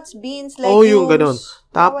nuts, beans, legumes. Yung ganun.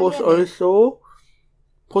 Tapos also,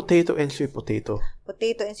 potato and sweet potato.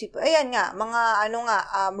 Ayan nga, mga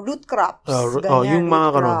root crops. Yung mga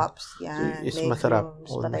crops. Yan. Is masarap.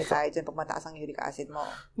 Patay tayo dyan pag mataas ang uric acid mo.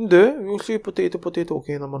 Hindi. Yung sweet potato,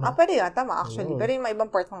 okay naman. Pwede nga. Tama, actually. Pero yung mga ibang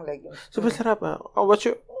part ng legumes. So, masarap.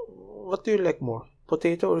 What do you like more?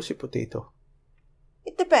 Potato or sweet potato?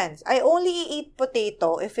 It depends. I only eat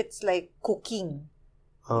potato if it's like cooking.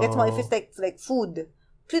 Gets mo? If it's like food.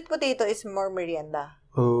 Sweet potato is more merienda.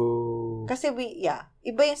 Kasi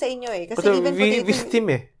iba yung sa inyo eh. Kasi even potato... We steam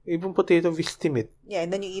eh. Even potato, we steam it. Yeah, and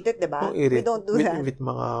then you eat it, diba? We don't do that. With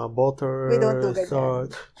mga butter, we don't do that.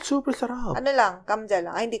 Super sarap. Ano lang, kamja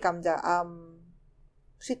lang. Hindi kamja.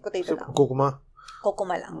 Sweet potato lang.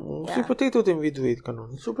 Kokoma lang. Yeah. Sweet potato din we do it.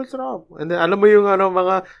 Super sarap. And then, alam mo yung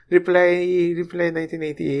mga Reply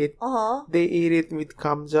 1988? They eat it with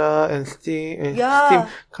kamja and steam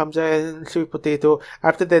kamja and sweet potato.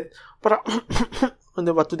 After that,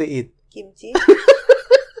 what do they eat? Kimchi?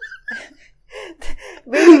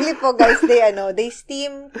 Basically po guys, they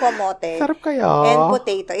steam kamote. Sarap kaya. And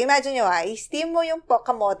potato. Imagine nyo i-steam mo yung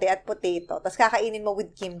kamote at potato, tapos kakainin mo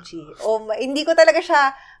with kimchi. Hindi ko talaga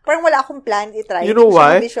siya, parang wala akong plan i-try. You know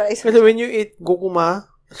why? Kasi when you eat gokuma,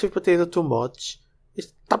 sweet potato too much,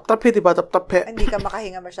 it's tap-tape, diba? Tap-tape. Hindi ka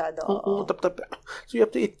makahinga masyado. Tap-tape. So you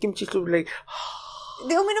have to eat kimchi to like,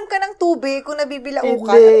 Hindi, uminom ka ng tubig kung nabibilao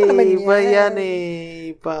ka. Hindi, iba yan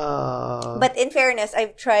eh. But in fairness,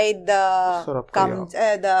 I've tried the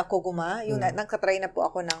koguma. Yung nagkatry na po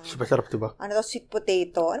ako ng... Super sarap, diba? Sweet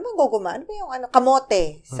potato. Ano ba koguma? Ano ba yung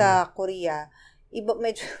kamote sa Korea?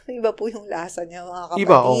 Iba po yung lasa niya, mga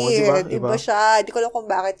kapatid. Iba siya. Hindi ko alam kung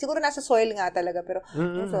bakit. Siguro nasa soil nga talaga, pero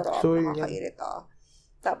yung sarap, nakakairit.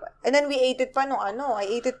 And then we ate it pa I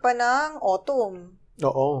ate it pa ng autumn.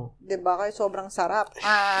 Oo. Diba? Kaya sobrang sarap.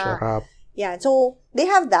 Sarap. Yan. So, they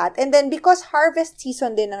have that. And then, because harvest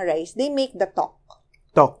season din ng rice, they make the tok.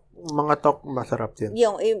 Mga tok, masarap din.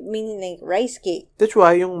 Yung, meaning like rice cake. That's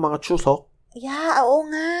why, yung mga chusok. Yeah, oo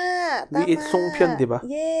nga. Tama. We eat songpyeon, di ba?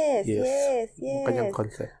 Yes. Kanyang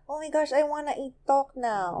concept. Oh my gosh, I wanna eat tok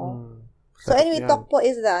now. So, anyway, tokpo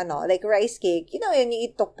is the, like rice cake. You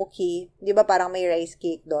eat tteokbokki. Di ba parang may rice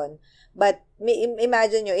cake doon? But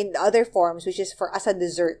imagine nyo, in the other forms, which is as a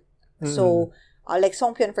dessert. So, like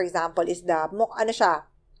songpyeon, for example, is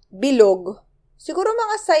bilog. Siguro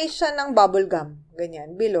mga size siya ng bubble gum.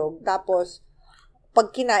 Ganyan, bilog. Tapos,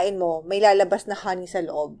 pag kinain mo, may lalabas na honey sa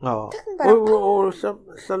loob. Or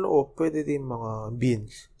sa loob, pwede din mga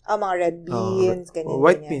beans. Mga red beans, ganyan.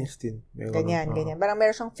 White beans din. Ganyan. Parang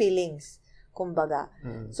meron siyang fillings. Kumbaga.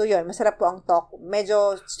 So, yun, masarap po ang tok.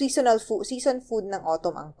 Medyo season food ng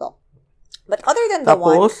autumn ang tok. But other than the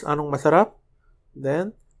one... Tapos, anong masarap?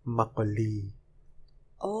 Then, makgeolli.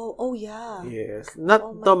 Oh, yeah. Yes.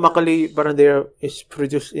 Not the makgeolli, parang there is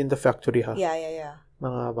produced in the factory, ha? Yeah.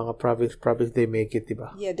 mga province they make it,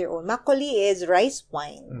 diba? Yeah, their own. Makgeolli is rice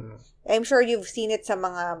wine. I'm sure you've seen it sa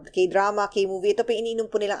mga K-drama, K-movie. Ito pa iniinom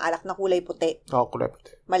po nilang alak na kulay puti. Kulay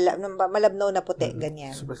puti. Malabnaw na puti,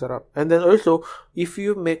 ganyan. Super sarap. And then also, if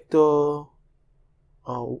you make the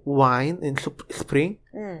wine in spring,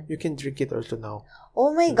 you can drink it also now. Oh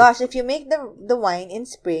my gosh, if you make the wine in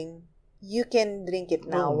spring, you can drink it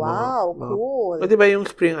now. Wow, cool. O, diba yung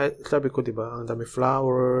spring, sabi ko, diba, ang dami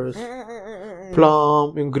flowers,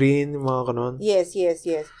 plum, yung green, yung mga kanon. Yes.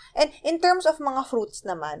 And in terms of mga fruits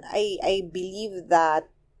naman, I believe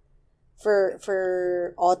that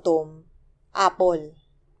for autumn, apple.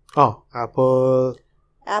 Oh, apple,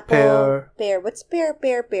 pear. What's pear?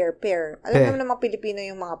 Alam naman ng mga Pilipino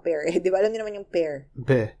yung mga pear. Di ba? Alam niyo naman yung pear.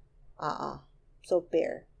 Pear. So,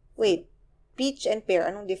 pear. Wait. Peach and pear,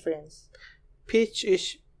 anong difference? Peach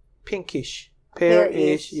is pinkish. Pear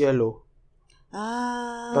is yellow.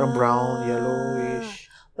 Parang brown,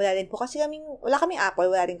 yellowish. Wala din po kasi wala kaming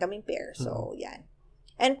apple, wala rin kaming pear. So, yan.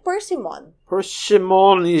 And persimmon.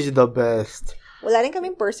 Persimmon is the best. Wala rin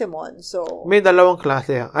kaming persimmon. So, may dalawang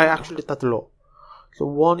klase. Ay, actually, tatlo. So,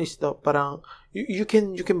 one is the parang, you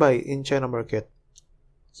can buy in China market.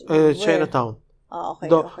 Chinatown.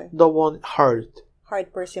 Okay. The one hard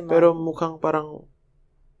persimmon. Pero mukhang parang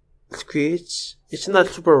squeeze. It's not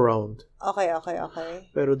super round. Okay.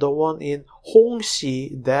 Pero the one in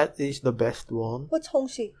Hongxi, that is the best one. What's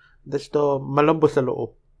Hongxi? That's the malambot sa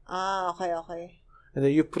loob. Okay. And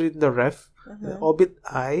then you put it in the ref. A bit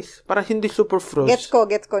ice. Parang hindi super frost. Gets ko.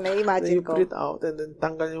 Na-imagine ko. You put it out and then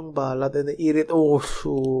tanggal yung balat and then eat it. Oh,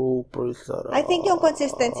 super sarap. I think yung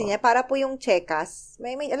consistency niya, para po yung chekas.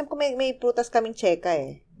 Alam ko may prutas kaming cheka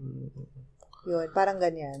eh. Yun, parang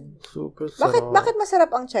ganyan. Super sarap. Bakit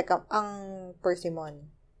masarap ang ang persimmon?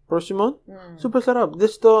 Persimmon? Super sarap.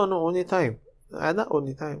 This the only time. Not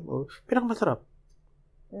only time. Pinakamasarap.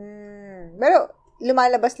 Pero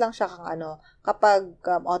lumalabas lang siya kapag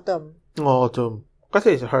autumn. Autumn.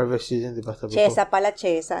 Kasi it's harvest season, di ba? Chesa pala,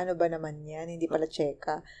 chesa. Ano ba naman yan? Hindi pala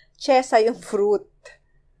cheka. Chesa yung fruit.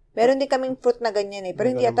 Meron din kaming fruit na ganyan eh.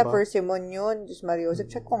 Pero hindi ata persimmon yun. Diyos Mario.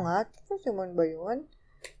 Check ko nga. Persimmon ba yun?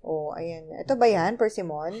 Oh, ayan. Ito ba yan?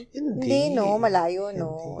 Persimmon? Hindi, no? Malayo,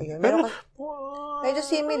 no? Ayun. Meron medyo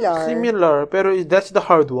similar. Similar, pero that's the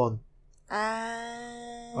hard one.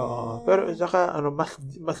 Pero saka,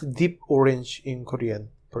 mas deep orange in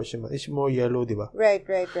Korean. Persimmon. It's more yellow, di ba? Right.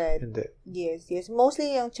 Hindi. Yes.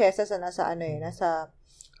 Mostly yung chesa nasa nasa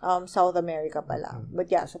South America pala.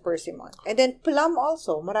 But yeah, so persimmon. And then plum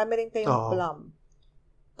also. Marami rin kayong plum.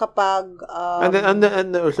 Kapag and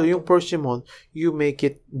then also yung persimmon, you make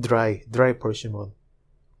it dry persimmon.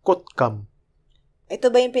 Kotkam. Ito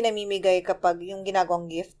ba yung pinamimigay kapag yung ginagawang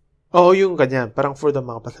gift? Yung ganyan, parang for the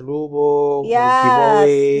mga pasalubong,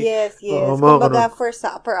 giveaway. Yes. Kumbaga for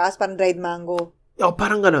us parang dried mango.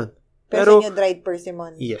 Parang ganun. Pero sa inyo dried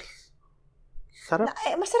persimmon. Yes. Sarap.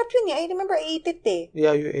 Masarap yun. I remember I ate it eh.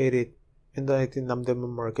 Yeah, you ate it. And then I tinam them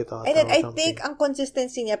on market ata. And then I think ang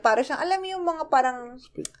consistency niya, para siyang, alam mo yung mga parang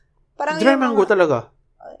dry mango talaga.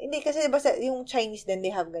 Hindi kasi diba yung Chinese din,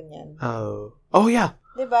 they have ganyan. Yeah.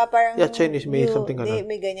 Diba? Parang Chinese may something ganun.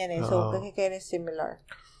 May ganyan eh. So, kaya similar.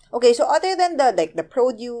 Okay, so other than the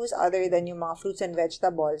produce, other than yung mga fruits and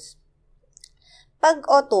vegetables, pag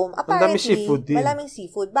autumn, apparently, maraming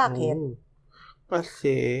seafood. Bakit?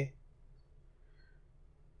 Kasi,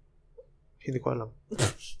 hindi ko alam.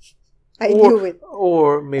 I knew it.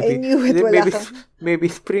 Or maybe, I knew it. maybe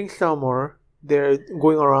spring, summer, they're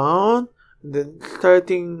going around, then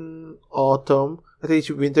starting autumn, I think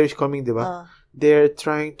winter is coming, diba? They're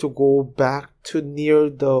trying to go back to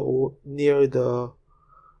near the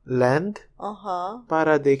land.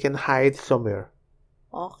 Para they can hide somewhere.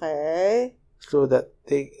 Okay. So that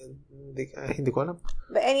they hindi ko alam.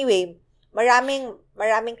 But anyway, maraming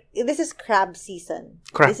this is crab season.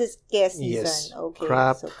 This is kaya season. Yes. Okay.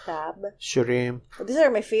 Crab, so crab, shrimp. These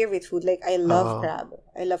are my favorite food. Like I love crab.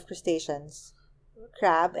 I love crustaceans.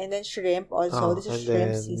 Crab and then shrimp also. This is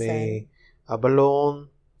shrimp season. May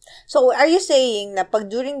abalone. So are you saying na pag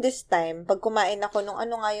during this time, pag kumain ako nung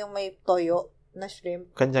nga yung may toyo na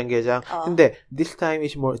shrimp? Kanjang-gejang. Hindi. This time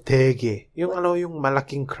is more tege. Yung yung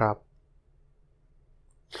malaking crab.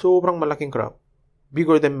 Sobrang malaking crab.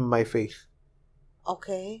 Bigger than my face.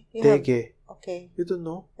 Okay. Tege. Okay. You don't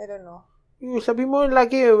know? I don't know. Sabi mo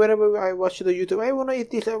lagi, whenever I watch the YouTube, I wanna eat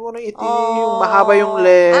this, yung mahaba yung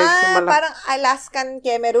legs. Parang Alaskan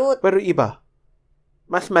kemerut. Pero iba.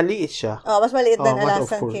 Mas maliit siya. Mas maliit than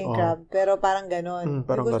Alaskan king crab. Pero parang ganon.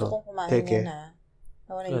 Parang gusto ganon. kong kumain yan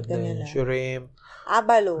I wanna eat ganyan Shrimp.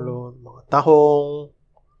 Abalone. Mga tahong.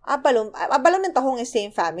 Abalone and tahong is same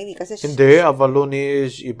family kasi Hindi, abalone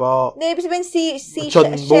is iba. Hindi, ibig sabihin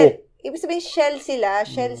Jumbo. Ibig sabihin shell sila.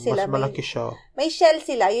 Mas malaki siya. May shell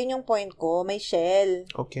sila. Yun yung point ko. May shell.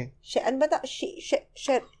 Okay. Ano ba ta?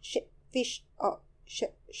 Fish. Oh,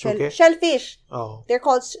 Okay. Shellfish. Oh. They're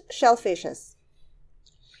called shellfishes.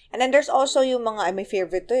 And then there's also yung mga, my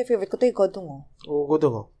favorite to. Favorite ko to yung kodongo. Oo,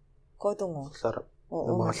 kodongo. Kodongo. Sarap. Oo,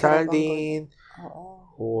 yung mga sardine. Oo.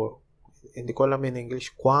 Or, hindi ko alam in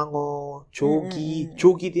English, kwango, chogi.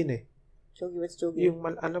 Chogi din eh. Chogi, what's chogi?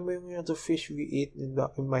 Alam mo yung the fish we eat in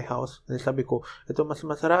my house. Sabi ko, ito mas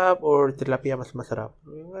masarap or tilapia mas masarap.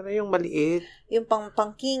 Yung maliit. Yung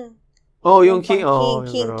pang-king. Oh, yung king.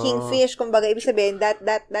 Kingfish. Kumbaga, ibig sabihin, that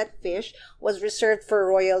fish was reserved for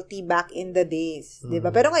royalty back in the days.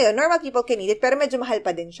 Diba? Pero ngayon, normal people can eat it, pero medyo mahal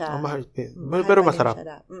pa din siya. Mahal pero masarap.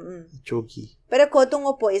 Chogi. Pero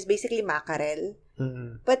kodongo po is basically mackerel.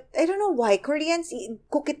 But I don't know why. Koreans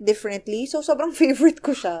cook it differently. So, sobrang favorite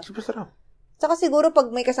ko siya. Super sarap. Saka siguro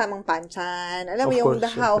pag may kasamang panchan, alam mo yung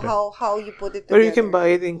how you put it together. Pero you can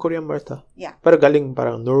buy it in Korean Marta. Yeah. Pero galing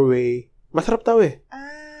parang Norway. Masarap daw eh.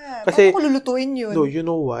 Kasi, paano ko lulutuin yun? No, you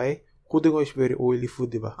know why? Kodongo is very oily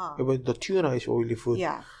food, diba? Even the tuna is oily food.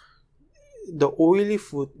 Yeah. The oily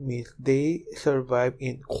food means they survive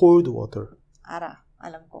in cold water.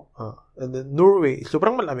 Alam ko. And then Norway,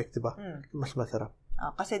 sobrang malamig, diba? Mas masarap.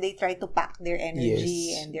 Kasi they try to pack their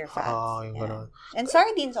energy and their fats. Yung ganun. And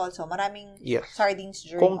sardines also. Maraming sardines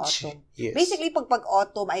during autumn. Yes. Basically, pag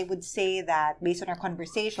autumn, I would say that, based on our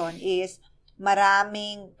conversation, is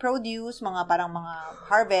maraming produce, mga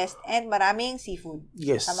harvest, and maraming seafood.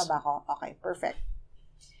 Yes. Tama ba ako? Okay, perfect.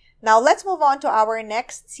 Now, let's move on to our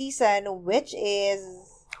next season, which is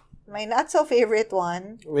my not-so-favorite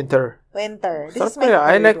one. Winter. This is my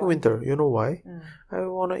I like one. winter. You know why? I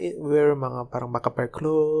wanna wear mga parang makapal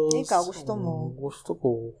clothes. Ikaw, gusto mo. Gusto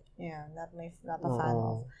ko. Yeah, not a fan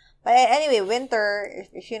of. But anyway, winter,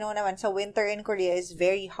 if you know naman, so winter in Korea is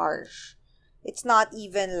very harsh. It's not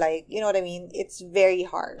even like, you know what I mean? It's very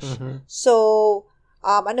harsh. So,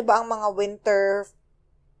 ano ba ang mga winter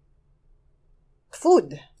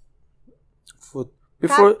food?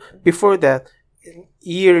 Before that,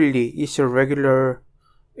 yearly is a regular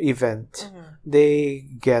event. They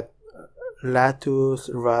get lettuce,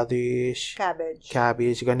 radish,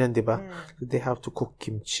 cabbage, ganyan, di ba? They have to cook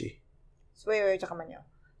kimchi. So, wait, tsaka man yun.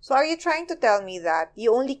 So, are you trying to tell me that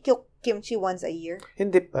you only cook kimchi once a year?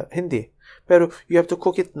 Hindi. Pero you have to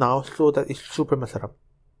cook it now so that it's super masarap.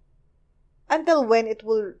 Until when it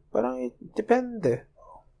will... Parang it depende.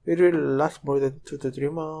 It will last more than 2 to 3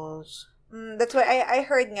 months. That's why I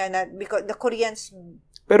heard nga na because the Koreans...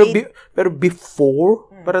 Pero before,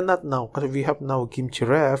 but not now, because we have now kimchi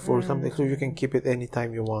ref or something, so you can keep it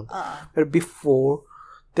anytime you want. But before,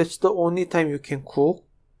 that's the only time you can cook,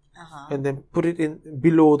 and then put it in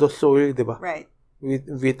below the soil, diba? Right. With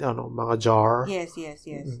mga jar. Yes.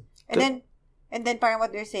 And then parang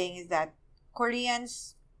what they're saying is that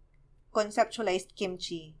Koreans conceptualized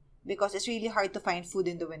kimchi because it's really hard to find food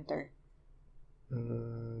in the winter.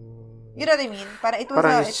 You know what I mean?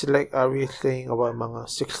 It's like, are we saying about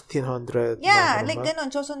mga 1600? Yeah, like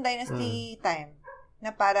ganon, Joseon Dynasty time.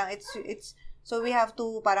 Na parang it's so we have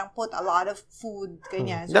to parang put a lot of food,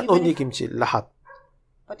 ganyan. So not only kimchi, lahat.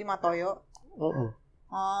 Pati mga toyo? Oo.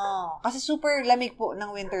 Kasi super lamig po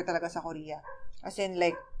ng winter talaga sa Korea. As in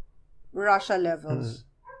like Russia levels.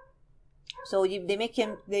 So they make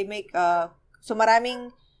so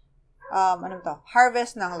maraming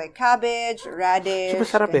harvest ng like cabbage, radish, super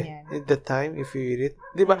sarap eh. At the time, if you eat it.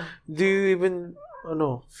 Diba, do you even,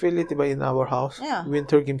 feel it diba in our house? Yeah.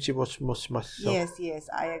 Winter kimchi was most Yes,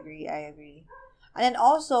 I agree. And then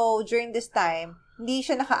also, during this time, hindi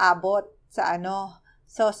siya nakaabot sa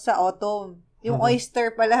sa autumn. Yung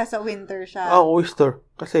oyster pala sa winter siya. Oyster.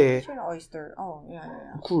 Kasi, sure na oyster. Oh, yeah.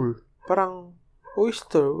 Cool. Parang,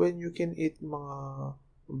 oyster when you can eat mga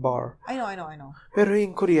bar. I know. Pero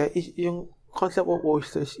in Korea, yung concept of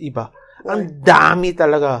oyster is iba. Ang dami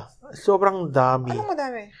talaga. Sobrang dami. Anong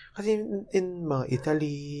madami? Kasi in mga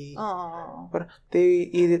Italy, parang they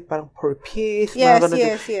eat it parang per piece. Yes.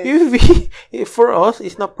 For us,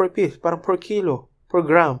 it's not per piece. Parang per kilo, per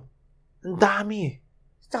gram. Ang dami.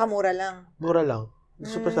 Tsaka mura lang.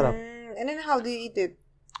 Super sarap. And then how do you eat it?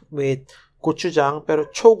 With gochujang, pero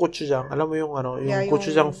chogochujang. Alam mo yung yung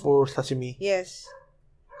gochujang for sashimi. Yes.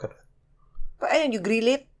 But ayun, you grill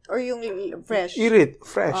it? Or yung fresh? Eat it,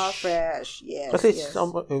 fresh. Fresh. Yes. Kasi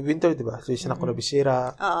winter, diba? So, isa na ko na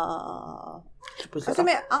bisira. Kasi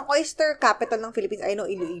ang oyster capital ng Philippines, I know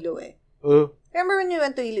Iloilo eh. Remember when we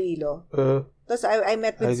went to Iloilo? Tapos I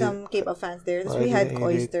met with some K-pop fans there. Tapos we had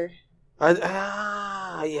oyster.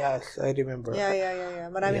 Yes, I remember. Yeah.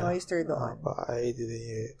 Maraming oyster doon. But I didn't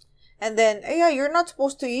eat it. And then, you're not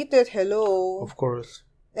supposed to eat it. Hello. Of course.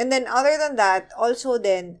 And then, other than that, also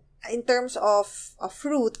then, in terms of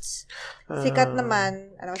fruits, sikat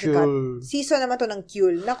naman, sikat? Season naman to ng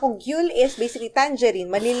Kyul. Naku, Kyul is basically tangerine,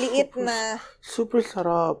 maliliit na super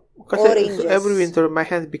sarap. Kasi oranges. Every winter, my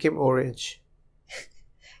hand became orange.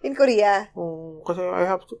 In Korea? Kasi I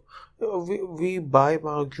have to, we buy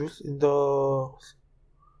mga juice in the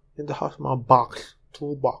house, mga box,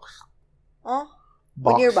 2 box. Oh?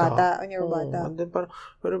 Box, on your bata. And then pero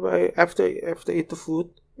after eat the food,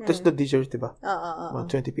 that's the dessert, diba? Mga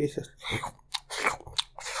 20 pieces.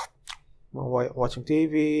 Watching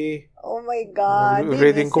TV. Oh my God.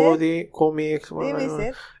 Reading comics. Do you miss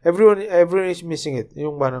it? Everyone is missing it.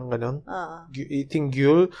 Yung parang ganon. Eating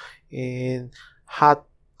gyul in hot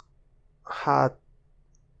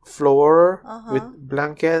floor with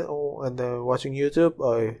blanket and watching YouTube.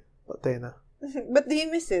 Ay, patay na. But do you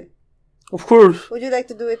miss it? Of course. Would you like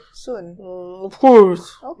to do it soon? Of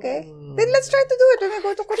course. Okay. Then let's try to do it when we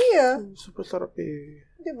go to Korea. Super sarap eh.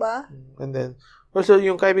 Diba? And then, also,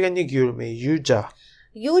 yung kaibigan ni Gyul, may Yuja.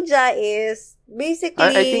 Yuja is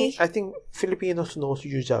basically... I think Filipinos knows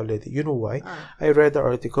Yuja already. You know why? I read the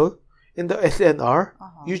article. In the SNR,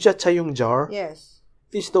 Yuja Chayong Jar is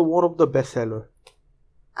one of the bestseller.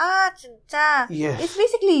 Chincha. Yes. It's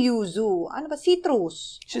basically yuzu. Ano ba?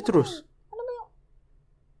 Citrus.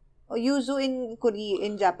 O yuzu in Korea,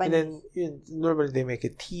 in Japanese. And then, normally they make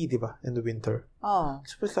it tea, diba? In the winter.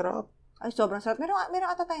 Super sarap. Ay, sobrang sarap. Meron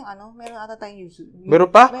ata tayong yuzu. Meron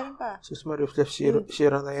pa? Meron pa. Sus Mario,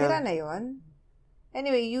 sira na yan. Sira na yun?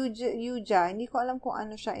 Anyway, yuja, hindi ko alam kung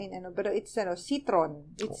ano siya pero it's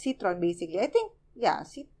citron. It's citron basically. I think,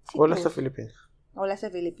 citrus. Wala sa Philippines. Wala sa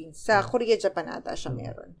Philippines. Sa Korea, Japan ata siya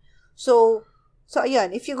meron. So,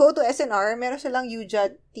 ayan, if you go to SNR, meron silang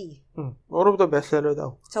Yuja tea. One of the bestseller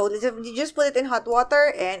daw. So, you just put it in hot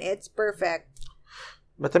water and it's perfect.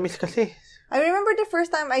 Matamis kasi. I remember the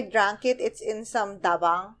first time I drank it, it's in some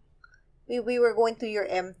dabang. We were going to your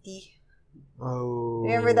MT. Oh.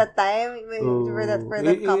 Remember that time? For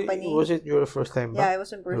that company? Was it your first time ba? Yeah, it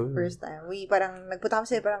was my first time. We nagpunta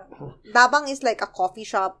kami parang, dabang is like a coffee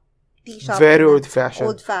shop, tea shop. Very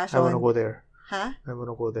old-fashioned. Old-fashioned. I wanna go there. Ha? I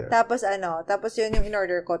wanna go there. Tapos yun yung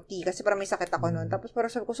in-order ko, tea. Kasi parang may sakit ako noon. Tapos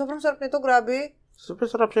parang sabi ko, sobrang sarap nito, grabe.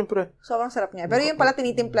 Super sarap, syempre. Sobrang sarap niya. Pero yung pala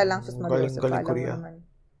tinitimpla lang sa galing Korea.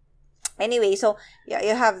 Anyway, so,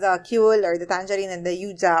 you have the Kyul or the tangerine and the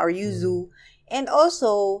yuja or yuzu. And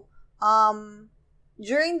also,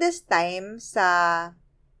 during this time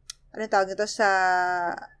ano tawag nito,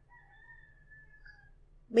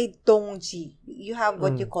 may dongji. You have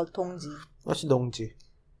what you call dongji. What's dongji?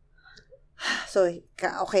 So,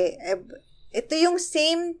 okay. Ito yung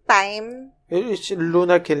same time. It's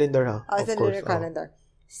lunar calendar, ha? Oh, it's a lunar calendar.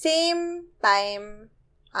 Same time.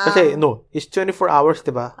 Kasi, no. It's 24 hours,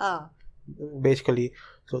 diba? Basically.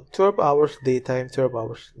 So, 12 hours daytime, 12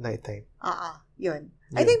 hours nighttime. Yun.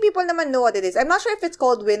 I think people naman know what it is. I'm not sure if it's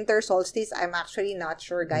called winter solstice. I'm actually not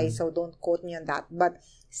sure, guys. So, don't quote me on that. But,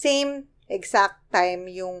 same exact time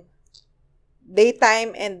yung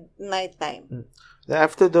daytime and nighttime.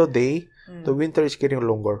 After the day, the winter is getting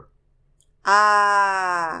longer.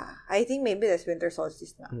 I think maybe that's winter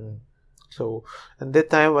solstice na. So, at that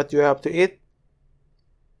time, what you have to eat?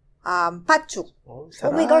 Patchuk. Oh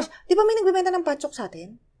my gosh. Di ba may nagbibenta ng patchuk sa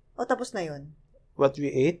atin? O tapos na yun? What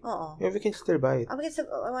we ate? Oo. Yeah, we can still buy it. I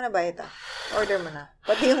wanna buy it. Order mo na.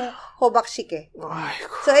 Pati yung hobakshik eh. Ay,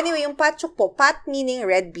 so anyway, yung patchuk po, pat meaning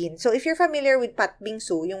red bean. So if you're familiar with pat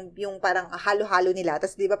bingsu, yung parang halo-halo nila,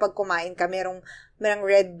 tapos di ba pag kumain ka, merong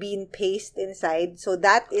red bean paste inside. So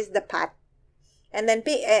that is the pat. And then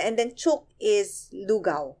chuk is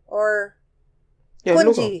lugaw or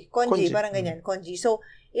konji, parang ganyan, konji. So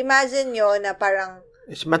imagine nyo na parang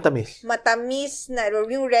it's matamis na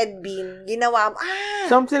yung red bean ginawa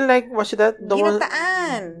something like what's that?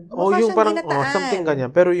 Ginataan. Yung parang something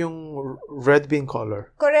ganyan pero yung red bean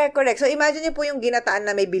color. Correct. So imagine niyo po yung ginataan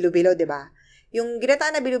na may bilo-bilo, 'di ba? Yung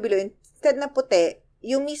ginataan na bilo-bilo instead na puti,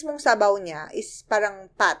 yung mismong sabaw niya is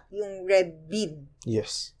parang pat, yung red bean.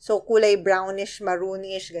 Yes. So kulay brownish,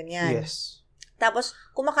 maroonish ganyan. Yes. Tapos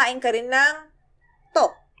kumakain ka rin ng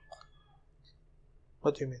tok.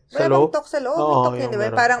 What do you mean? Wala bang tok sa loob? May tok yun, diba?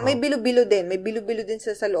 Parang may bilo-bilo din. May bilo-bilo din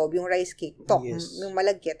sa loob, yung rice cake. Tok, yung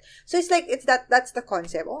malagkit. So, it's like, that's the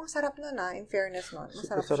concept. Oh, sarap nun in fairness nun.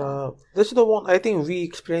 Masarap siya. This is the one, I think we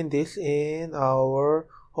explained this in our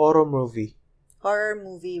horror movie. Horror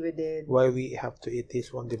movie we did. Why we have to eat this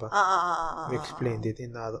one, diba? We explained it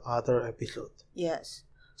in other episode. Yes.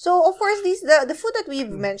 So, of course, the food that we've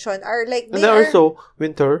mentioned are like... And then also,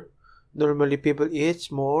 winter, normally people eat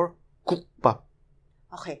more kukbap.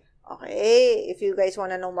 Okay. If you guys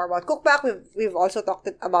want to know more about kukbap, we've also talked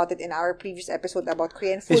about it in our previous episode about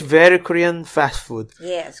Korean food. It's very Korean fast food.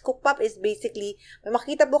 Yes. Kukbap is basically, may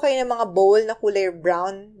makita po kayo ng mga bowl na kulay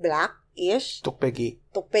brown, black-ish.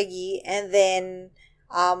 Tukpegi. And then,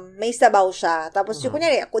 may sabaw siya. Tapos yung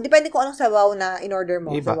kunyari, depende kung anong sabaw na in-order mo.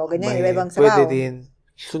 Iba. Sabaw, ganyan. Iba-ibang sabaw. Pwede din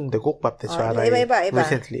sundegukbap. That's what I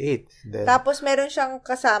recently ate. Then, tapos meron siyang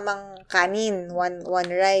kasamang kanin, one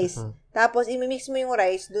rice. Tapos, imimix mo yung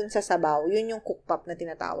rice dun sa sabaw. Yun yung cookpap na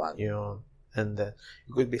tinatawag. Yun. And then,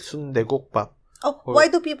 it could be sundegukpap. Oh,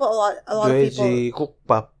 why do people, a lot of people...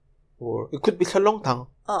 Cookpap. Or, it could be salongtang.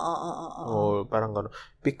 Or parang gano'n.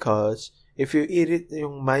 Because, if you eat it,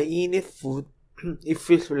 yung mainit food, it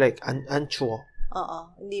feels like ancho.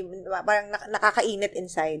 Hindi, parang nakakainit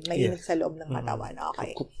inside. Mainit sa loob ng katawan.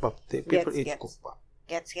 Okay. Cookpap. People eat cookpap.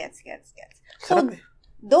 Gets. Sarap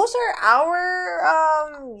those are our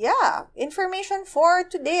information for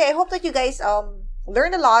today. I hope that you guys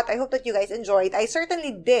learned a lot. I hope that you guys enjoyed. I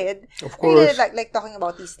certainly did. Of course. I really like talking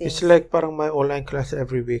about these things. It's like parang my online class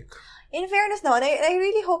every week. In fairness naman, I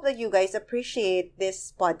really hope that you guys appreciate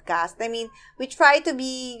this podcast. I mean, we try to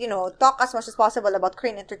be, talk as much as possible about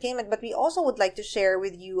Korean entertainment, but we also would like to share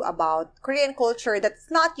with you about Korean culture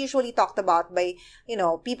that's not usually talked about by,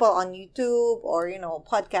 people on YouTube or,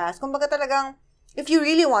 podcasts. Kumbaga talagang, if you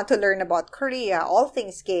really want to learn about Korea, all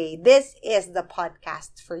things K, this is the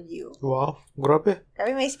podcast for you. Wow, grabe.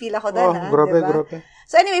 Kami may spiel ako doon, ha? Grabe, diba? grabe.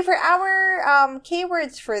 So anyway, for our K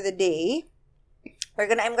words for the day,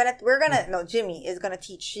 Jimmy is gonna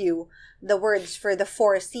teach you the words for the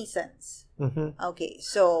 4 seasons. Mm-hmm. Okay,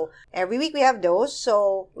 so every week we have those.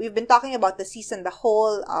 So we've been talking about the seasons the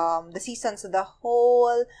whole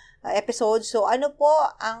episode. So ano po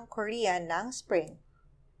ang Korean ng spring?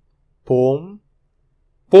 Pom.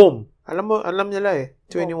 Alam nila eh.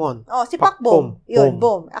 21. Oh, si Pakbom. Yun,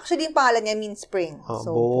 Bom. Actually, yung pangalan niya means spring.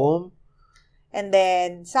 So, Bom. And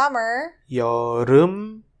then, summer.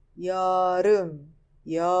 여름.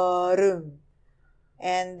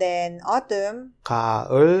 And then, autumn.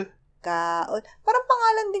 가을. Parang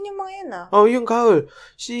pangalan din yung mga yan, ah. Oh, yung gaul.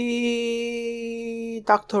 Si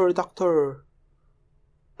Doctor.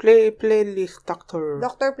 Playlist, Doctor.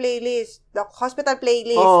 Doctor Playlist. Hospital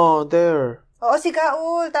Playlist. Oh, there. Oo, si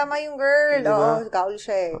Gaul. Tama yung girl. Diba? Oo, Gaul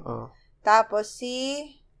siya eh. Tapos si...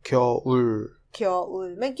 겨울.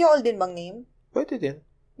 May Gyeol din bang name? Pwede din.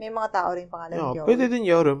 May mga tao rin pangalan Gyeol. Pwede din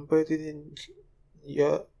여름. Pwede din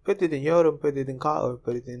여름. Pwede din 가을.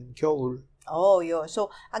 Pwede din 겨울. Oh, yun.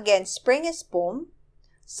 So, again, spring is 봄.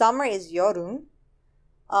 Summer is 여름.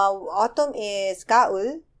 Autumn is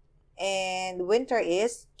가을. And winter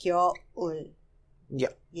is 겨울.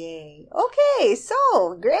 Yeah. Yay. Okay,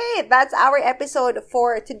 so great. That's our episode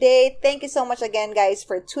for today. Thank you so much again, guys,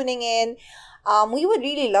 for tuning in. We would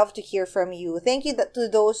really love to hear from you. Thank you to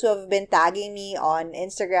those who have been tagging me on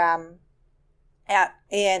Instagram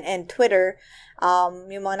and Twitter.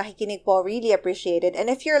 Yung mga nakikinig po, really appreciate it. And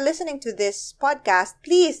if you're listening to this podcast,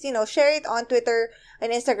 please, share it on Twitter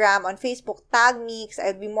and Instagram, on Facebook, tag me, because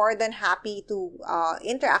I'd be more than happy to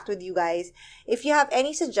interact with you guys. If you have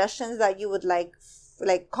any suggestions that you would like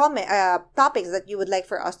comment, topics that you would like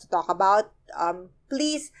for us to talk about,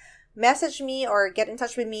 please message me or get in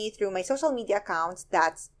touch with me through my social media accounts.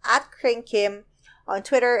 That's @KringKim on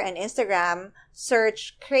Twitter and Instagram.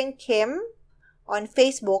 Search KringKim on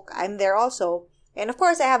Facebook. I'm there also. And of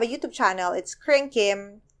course, I have a YouTube channel. It's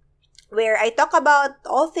KringKim, where I talk about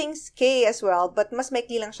all things K as well, but mas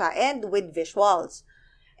maikli lang siya and with visuals.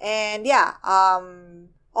 And yeah,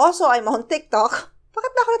 also I'm on TikTok.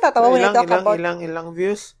 Bakit na ako natatawa when I talk about... Ilang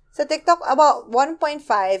views? Sa TikTok, about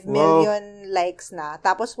 1.5 million likes na.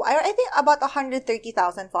 Tapos, I think about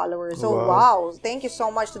 130,000 followers. So, wow. Thank you so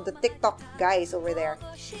much to the TikTok guys over there.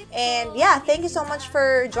 And yeah, thank you so much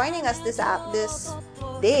for joining us this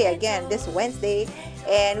day again, this Wednesday.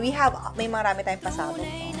 And may marami tayong pasabog.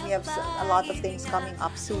 We have a lot of things coming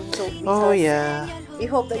up soon. So, we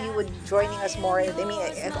hope that you would be joining us more. I mean,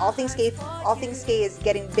 All Things K is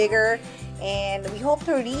getting bigger. And we hope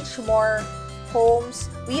to reach more homes.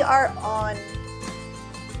 We are on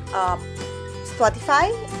Spotify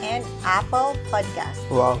and Apple Podcasts.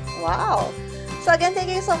 Wow. So again, thank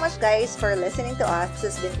you so much, guys, for listening to us.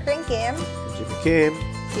 This has been KringKim. Jimmy Kim.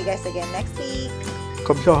 See you guys again next week.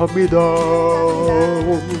 감사합니다.